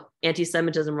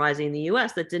 anti-Semitism rising in the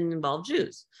US that didn't involve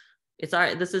Jews.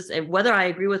 This is whether I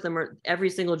agree with them or every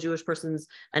single Jewish person's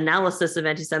analysis of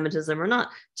anti-Semitism or not,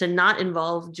 to not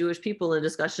involve Jewish people in a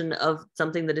discussion of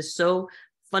something that is so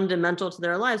fundamental to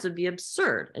their lives would be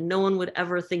absurd. And no one would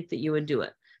ever think that you would do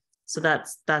it. So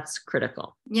that's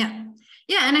critical. Yeah.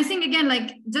 Yeah. And I think, again,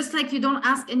 like, just like you don't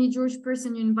ask any Jewish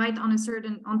person you invite on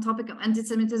topic of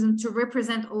anti-Semitism to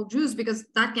represent all Jews, because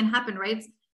that can happen, right?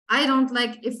 I don't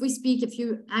like, if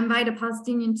you invite a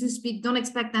Palestinian to speak, don't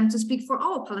expect them to speak for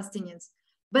all Palestinians,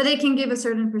 but they can give a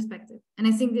certain perspective. And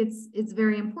I think it's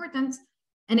very important.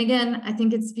 And again, I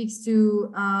think it speaks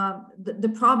to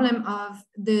the problem of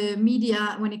the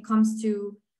media when it comes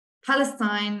to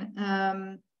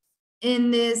Palestine,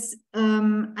 in this,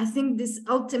 I think this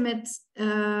ultimate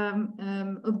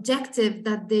objective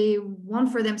that they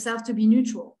want for themselves to be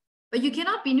neutral. But you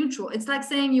cannot be neutral. It's like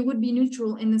saying you would be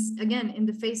neutral in this, again, in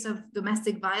the face of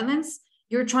domestic violence.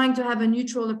 you're trying to have a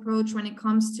neutral approach when it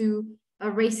comes to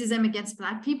racism against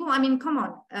Black people. I mean, come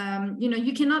on, you know,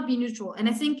 you cannot be neutral. And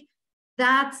I think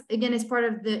that, again, is part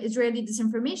of the Israeli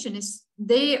disinformation, is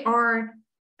they are,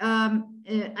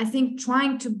 I think,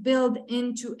 trying to build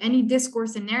into any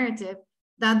discourse and narrative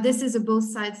that this is a both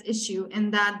sides issue,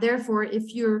 and that therefore,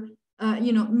 if you're,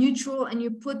 you know, neutral and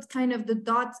you put kind of the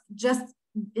dot just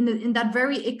in that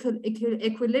very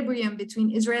equilibrium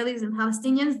between Israelis and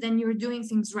Palestinians, then you're doing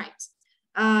things right.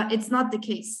 It's not the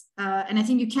case. And I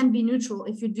think you can be neutral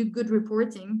if you do good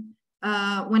reporting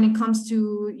when it comes to,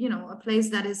 you know, a place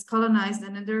that is colonized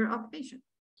and under occupation.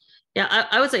 Yeah,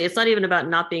 I would say it's not even about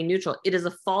not being neutral. It is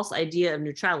a false idea of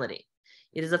neutrality.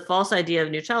 It is a false idea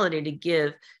of neutrality to give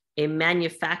a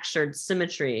manufactured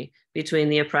symmetry between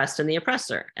the oppressed and the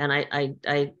oppressor. And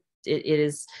it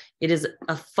is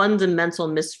a fundamental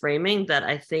misframing that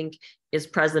I think is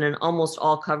present in almost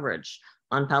all coverage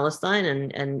on Palestine,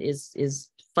 and is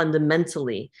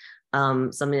fundamentally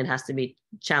something that has to be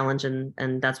challenged,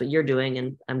 and that's what you're doing,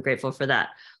 and I'm grateful for that.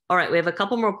 All right, we have a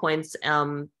couple more points,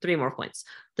 3 more points.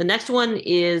 The next one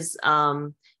is,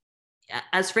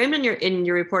 as framed in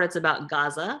your report, it's about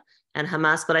Gaza and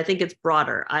Hamas, but I think it's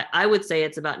broader. I would say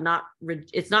it's about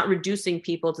it's not reducing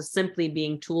people to simply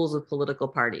being tools of political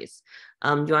parties. Do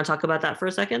you want to talk about that for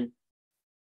a second?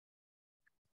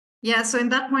 Yeah, so in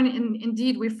that point,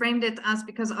 indeed, we framed it as,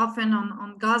 because often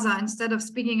on Gaza, instead of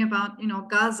speaking about, you know,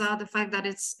 Gaza, the fact that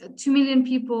it's 2 million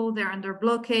people, they're under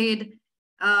blockade,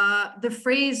 the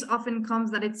phrase often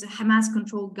comes that it's a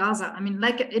Hamas-controlled Gaza. I mean,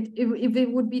 like if it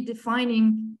would be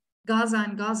defining Gaza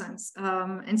and Gazans.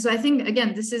 And so I think,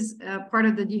 again, this is part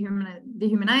of the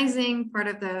dehumanizing, part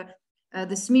of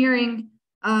the smearing.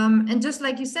 And just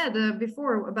like you said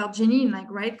before about Jenin, like,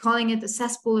 right, calling it a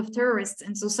cesspool of terrorists.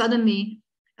 And so suddenly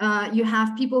you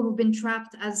have people who've been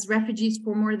trapped as refugees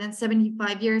for more than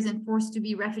 75 years and forced to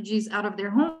be refugees out of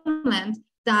their homeland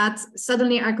that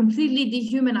suddenly are completely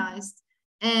dehumanized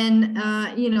and,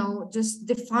 you know, just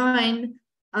defined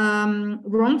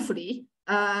wrongfully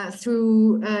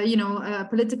through, you know, a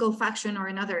political faction or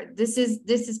another. This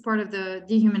is part of the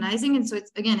dehumanizing. And so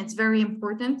it's, again, it's very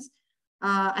important,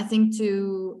 I think,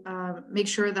 to make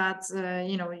sure that,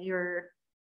 you know,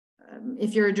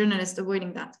 if you're a journalist,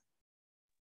 avoiding that.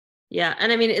 Yeah,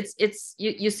 and I mean, it's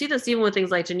you see this even with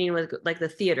things like Jenin, with like the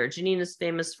theater. Jenin is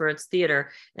famous for its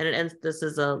theater, and it ends. This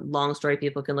is a long story;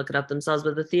 people can look it up themselves.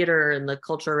 But the theater and the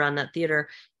culture around that theater,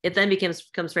 it then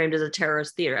becomes framed as a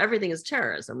terrorist theater. Everything is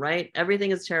terrorism, right?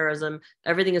 Everything is terrorism.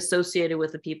 Everything associated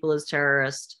with the people is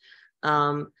terrorist.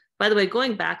 By the way,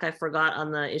 going back, I forgot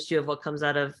on the issue of what comes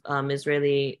out of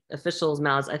Israeli officials'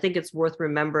 mouths. I think it's worth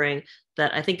remembering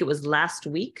that I think it was last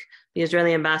week, the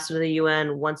Israeli ambassador to the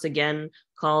UN once again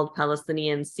called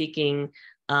Palestinians seeking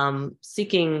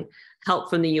help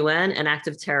from the UN an act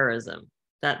of terrorism.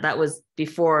 That was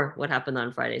before what happened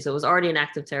on Friday. So it was already an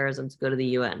act of terrorism to go to the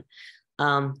UN.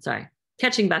 Sorry,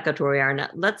 catching back up to where we are now.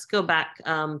 Let's go back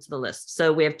to the list.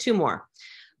 So we have 2 more.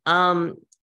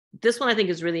 This one I think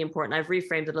is really important. I've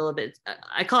reframed it a little bit.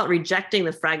 I call it rejecting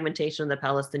the fragmentation of the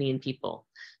Palestinian people.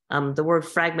 The word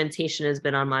fragmentation has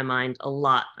been on my mind a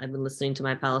lot. I've been listening to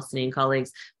my Palestinian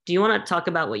colleagues. Do you want to talk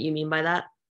about what you mean by that?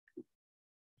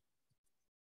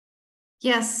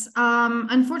 Yes,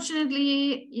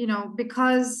 unfortunately, you know,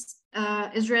 because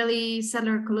Israeli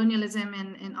settler colonialism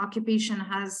and occupation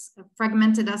has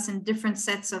fragmented us in different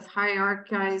sets of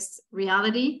hierarchized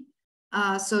reality.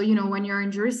 So, you know, when you're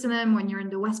in Jerusalem, when you're in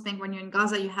the West Bank, when you're in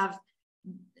Gaza, you have,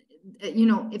 you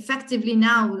know, effectively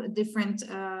now different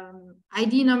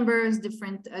ID numbers,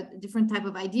 different type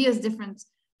of ideas, different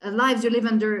lives. You live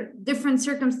under different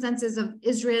circumstances of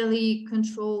Israeli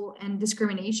control and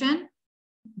discrimination.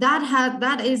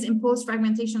 That is imposed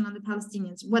fragmentation on the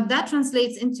Palestinians. What that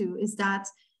translates into is that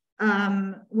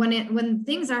when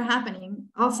things are happening,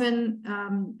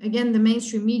 often, again, the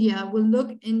mainstream media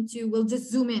will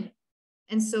just zoom in.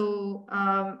 And so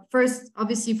first,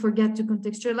 obviously, forget to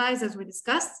contextualize, as we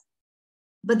discussed.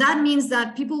 But that means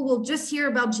that people will just hear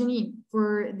about Jenin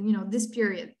for, you know, this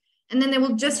period. And then they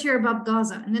will just hear about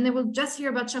Gaza. And then they will just hear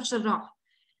about Sheikh Jarrah.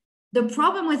 The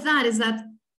problem with that is that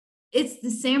it's the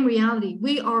same reality.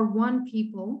 We are one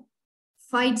people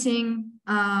fighting,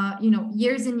 you know,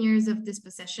 years and years of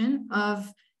dispossession,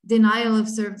 of denial of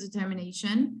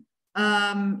self-determination,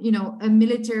 you know, a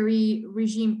military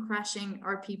regime crashing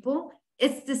our people.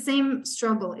 It's the same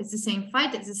struggle. It's the same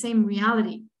fight. It's the same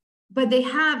reality. But they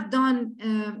have done,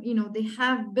 you know, they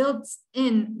have built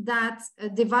in that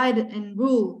divide and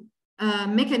rule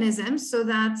mechanism so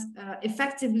that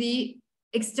effectively,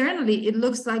 externally, it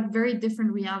looks like very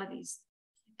different realities.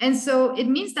 And so it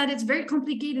means that it's very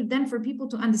complicated then for people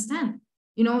to understand.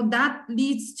 that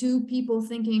leads to people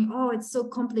thinking, oh, it's so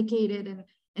complicated,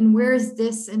 and where is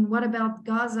this, and what about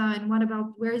Gaza, and what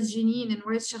about where's Jenin, and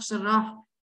where's Sheikh Jarrah?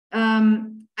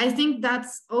 I think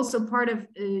that's also part of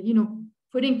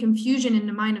putting confusion in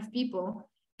the mind of people,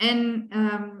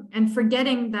 and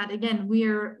forgetting that, again, we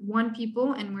are one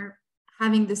people and we're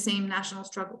having the same national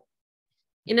struggle.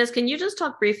 Inès, can you just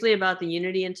talk briefly about the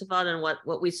Unity Intifada and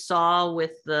what we saw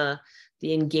with the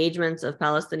engagements of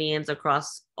Palestinians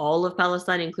across all of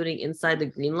Palestine, including inside the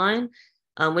Green Line,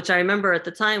 which I remember at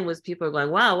the time was people are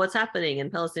going, wow, what's happening?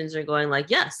 And Palestinians are going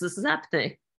like, yes, this is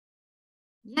happening.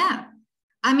 Yeah,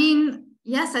 I mean,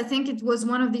 yes, I think it was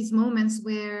one of these moments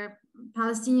where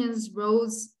Palestinians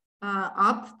rose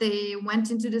up. They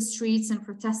went into the streets and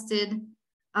protested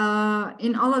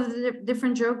in all of the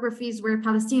different geographies where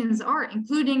Palestinians are,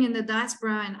 including in the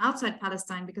diaspora and outside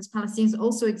Palestine, because Palestinians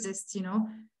also exist,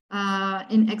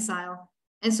 in exile.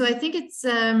 And so I think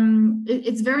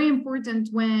it's very important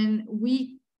when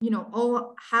we,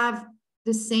 all have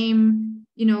the same,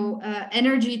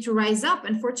 energy to rise up.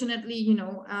 Unfortunately,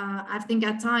 I think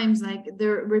at times, like, the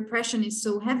repression is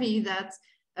so heavy that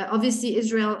obviously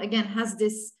Israel, again, has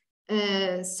this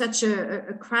such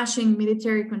a crashing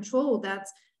military control that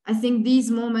I think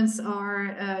these moments are,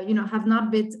 have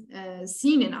not been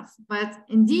seen enough. But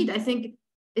indeed, I think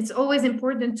it's always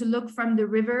important to look from the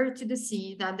river to the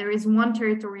sea, that there is one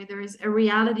territory, there is a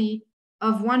reality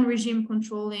of one regime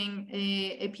controlling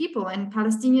a people, and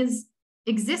Palestinians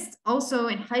exist also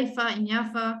in Haifa, in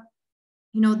Jaffa.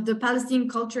 The Palestinian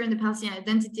culture and the Palestinian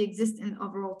identity exist in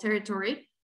overall territory.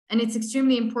 And it's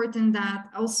extremely important that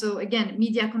also, again,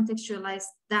 media contextualize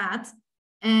that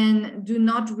and do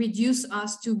not reduce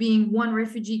us to being one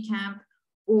refugee camp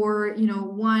or,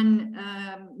 one,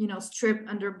 strip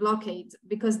under blockade,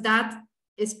 because that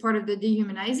is part of the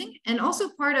dehumanizing and also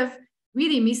part of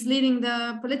really misleading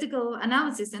the political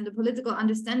analysis and the political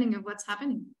understanding of what's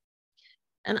happening.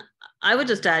 And I would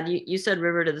just add, you said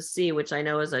river to the sea, which I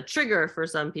know is a trigger for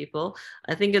some people.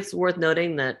 I think it's worth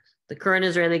noting that the current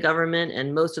Israeli government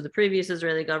and most of the previous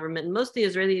Israeli government and most of the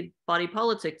Israeli body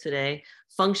politic today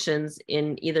functions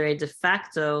in either a de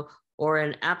facto or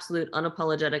an absolute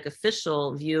unapologetic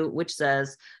official view, which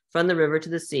says from the river to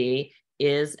the sea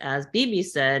is, as Bibi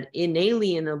said,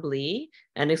 inalienably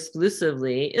and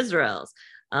exclusively Israel's.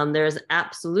 There's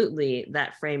absolutely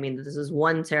that framing that this is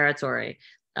one territory.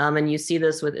 And you see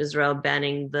this with Israel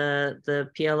banning the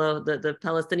PLO, the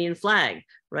Palestinian flag,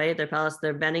 right?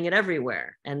 They're banning it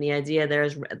everywhere. And the idea there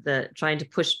is trying to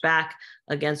push back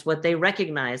against what they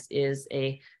recognize is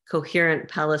a coherent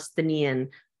Palestinian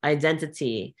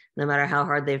identity, no matter how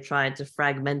hard they've tried to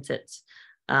fragment it.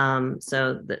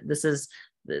 This is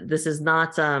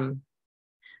not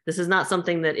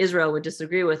something that Israel would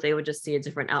disagree with. They would just see a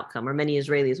different outcome, or many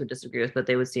Israelis would disagree with, but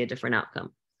they would see a different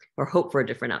outcome or hope for a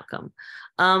different outcome.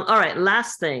 All right,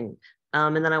 last thing.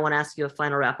 And then I want to ask you a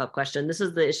final wrap-up question. This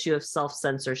is the issue of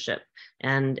self-censorship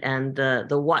and the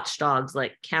watchdogs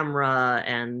like Camera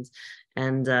and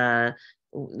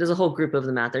there's a whole group of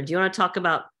them out there. Do you want to talk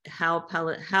about how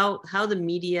the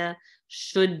media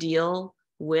should deal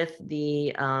with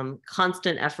the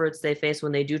constant efforts they face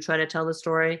when they do try to tell the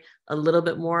story a little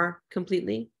bit more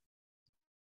completely?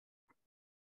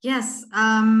 Yes.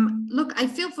 Look, I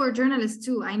feel for journalists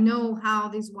too. I know how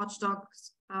these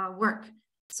watchdogs work.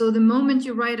 So the moment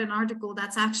you write an article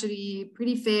that's actually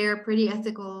pretty fair, pretty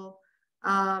ethical,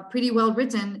 pretty well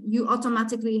written, you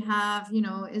automatically have,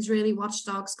 Israeli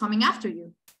watchdogs coming after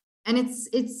you, and it's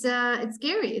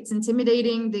scary. It's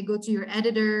intimidating. They go to your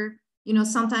editor.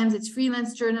 Sometimes it's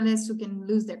freelance journalists who can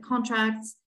lose their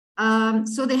contracts.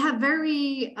 So they have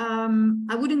very,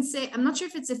 I wouldn't say, I'm not sure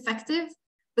if it's effective,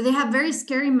 but they have very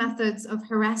scary methods of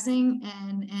harassing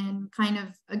and kind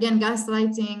of, again,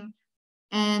 gaslighting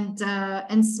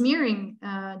and smearing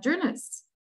journalists.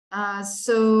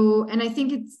 And I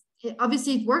think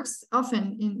obviously it works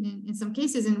often in some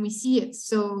cases, and we see it.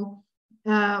 So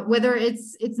whether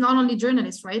it's not only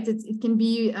journalists, right? It can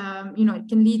be, it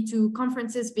can lead to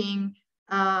conferences being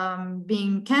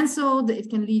canceled. It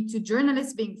can lead to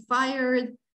journalists being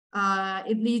fired.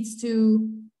 It leads to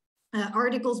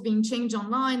articles being changed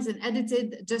online and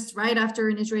edited just right after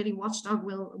an Israeli watchdog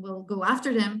will go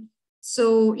after them.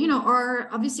 So, our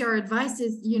advice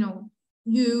is, we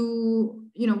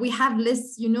have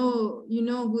lists, you know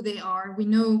who they are. We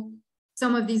know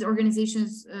some of these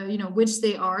organizations, which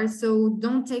they are. So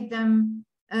don't take them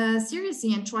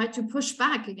seriously and try to push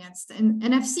back against.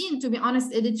 And I've seen, to be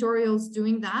honest, editorials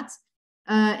doing that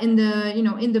in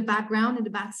the background, in the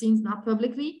back scenes, not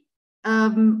publicly.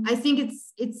 I think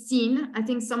it's seen. I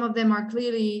think some of them are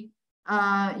clearly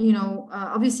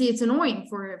Obviously it's annoying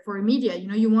for media.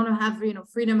 You want to have,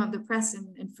 freedom of the press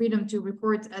and freedom to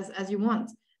report as you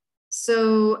want.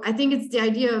 So I think it's the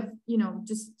idea of,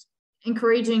 just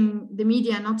encouraging the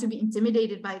media not to be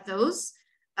intimidated by those.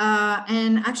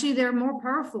 And actually they're more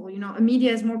powerful. A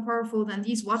media is more powerful than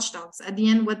these watchdogs. At the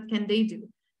end, what can they do?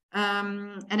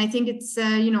 And I think it's,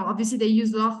 obviously they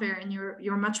use lawfare, and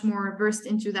you're much more versed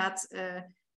into that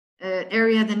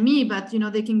area than me, but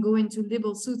they can go into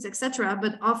libel suits, etc.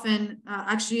 But often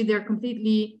actually they're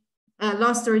completely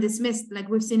lost or dismissed, like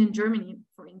we've seen in Germany,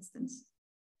 for instance.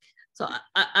 So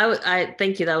I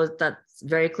thank you. That's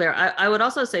very clear. I would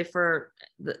also say for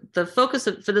the focus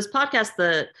for this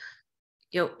podcast,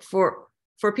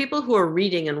 for people who are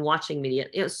reading and watching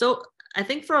media, so I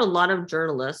think for a lot of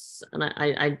journalists, and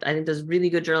I think there's really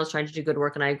good journalists trying to do good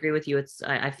work, and I agree with you.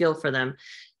 I feel for them.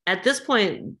 At this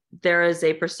point, there is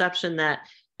a perception that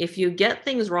if you get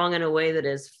things wrong in a way that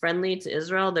is friendly to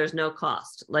Israel, there's no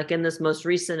cost. Like in this most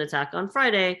recent attack on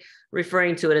Friday,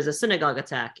 referring to it as a synagogue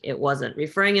attack, it wasn't.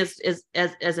 Referring as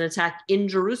an attack in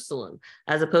Jerusalem,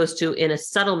 as opposed to in a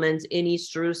settlement in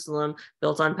East Jerusalem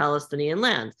built on Palestinian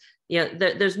land.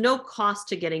 There's no cost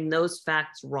to getting those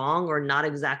facts wrong or not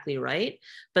exactly right,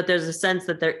 but there's a sense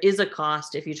that there is a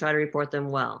cost if you try to report them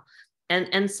well.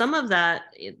 And some of that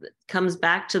comes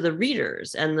back to the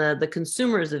readers and the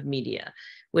consumers of media,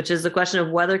 which is the question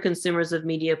of whether consumers of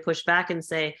media push back and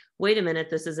say, wait a minute,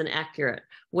 this isn't accurate.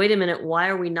 Wait a minute, why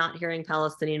are we not hearing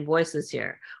Palestinian voices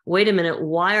here? Wait a minute,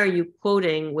 why are you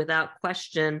quoting without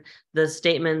question the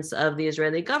statements of the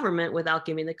Israeli government without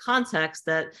giving the context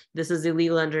that this is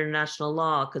illegal under international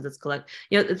law because it's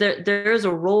there is a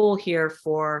role here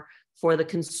for the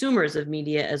consumers of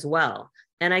media as well.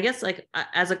 And I guess, like,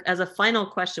 as a final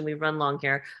question, we've run long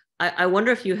here. I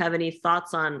wonder if you have any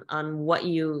thoughts on what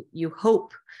you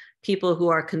hope people who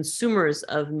are consumers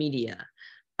of media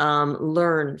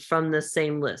learn from the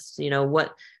same list.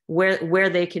 Where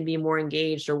they can be more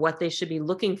engaged, or what they should be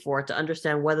looking for to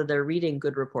understand whether they're reading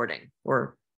good reporting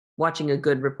or watching a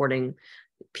good reporting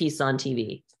piece on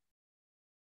TV.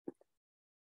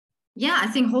 Yeah, I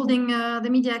think holding the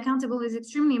media accountable is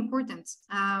extremely important.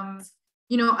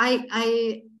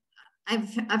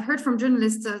 I've heard from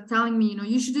journalists telling me,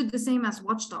 you should do the same as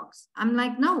watchdogs. I'm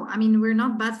like, no, we're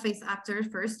not bad faith actors.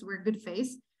 First, we're good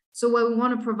faith. So what we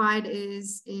want to provide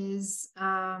is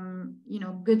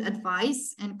good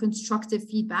advice and constructive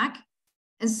feedback.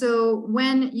 And so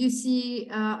when you see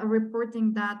a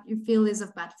reporting that you feel is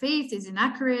of bad faith, is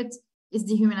inaccurate, is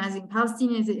dehumanizing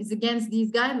Palestinians, is against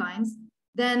these guidelines,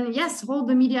 then yes, hold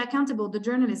the media accountable, the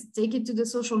journalists, take it to the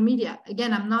social media.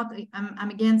 Again, I'm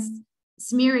against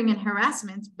smearing and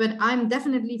harassment, but I'm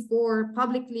definitely for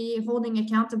publicly holding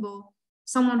accountable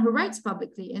someone who writes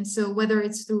publicly. And so whether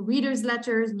it's through readers'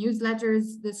 letters,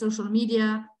 newsletters, the social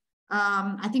media,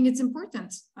 I think it's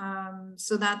important.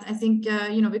 So that I think,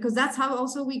 because that's how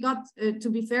also we got, to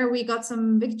be fair, we got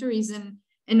some victories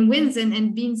and wins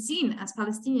and being seen as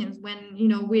Palestinians when,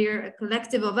 we're a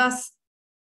collective of us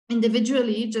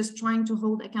individually just trying to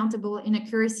hold accountable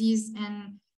inaccuracies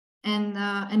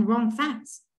and wrong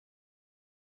facts.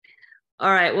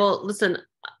 All right. Well, listen,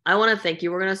 I want to thank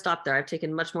you. We're going to stop there. I've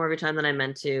taken much more of your time than I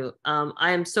meant to.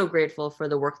 I am so grateful for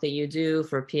the work that you do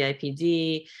for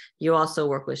PIPD. You also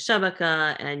work with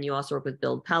Shabaka, and you also work with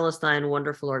Build Palestine,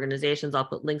 wonderful organizations. I'll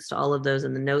put links to all of those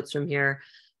in the notes from here.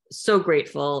 So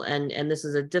grateful. And this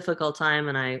is a difficult time,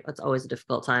 and it's always a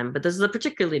difficult time, but this is a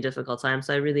particularly difficult time.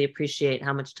 So I really appreciate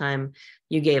how much time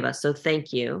you gave us. So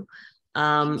thank you.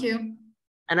 Thank you.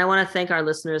 And I want to thank our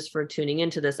listeners for tuning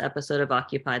into this episode of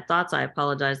Occupied Thoughts. I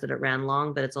apologize that it ran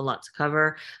long, but it's a lot to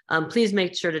cover. Please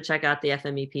make sure to check out the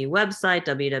FMEP website,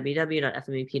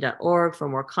 www.fmep.org, for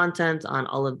more content on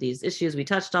all of these issues we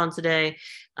touched on today.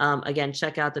 Again,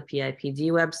 check out the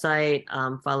PIPD website.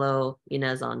 Follow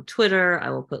Inès on Twitter. I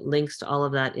will put links to all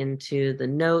of that into the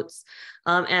notes.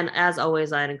 And as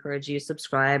always, I'd encourage you to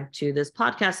subscribe to this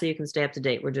podcast so you can stay up to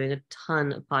date. We're doing a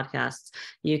ton of podcasts.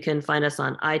 You can find us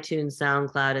on iTunes,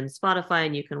 SoundCloud, and Spotify,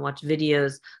 and you can watch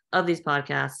videos of these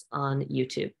podcasts on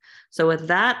YouTube. So with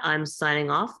that, I'm signing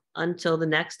off until the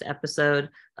next episode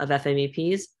of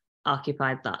FMEP's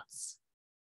Occupied Thoughts.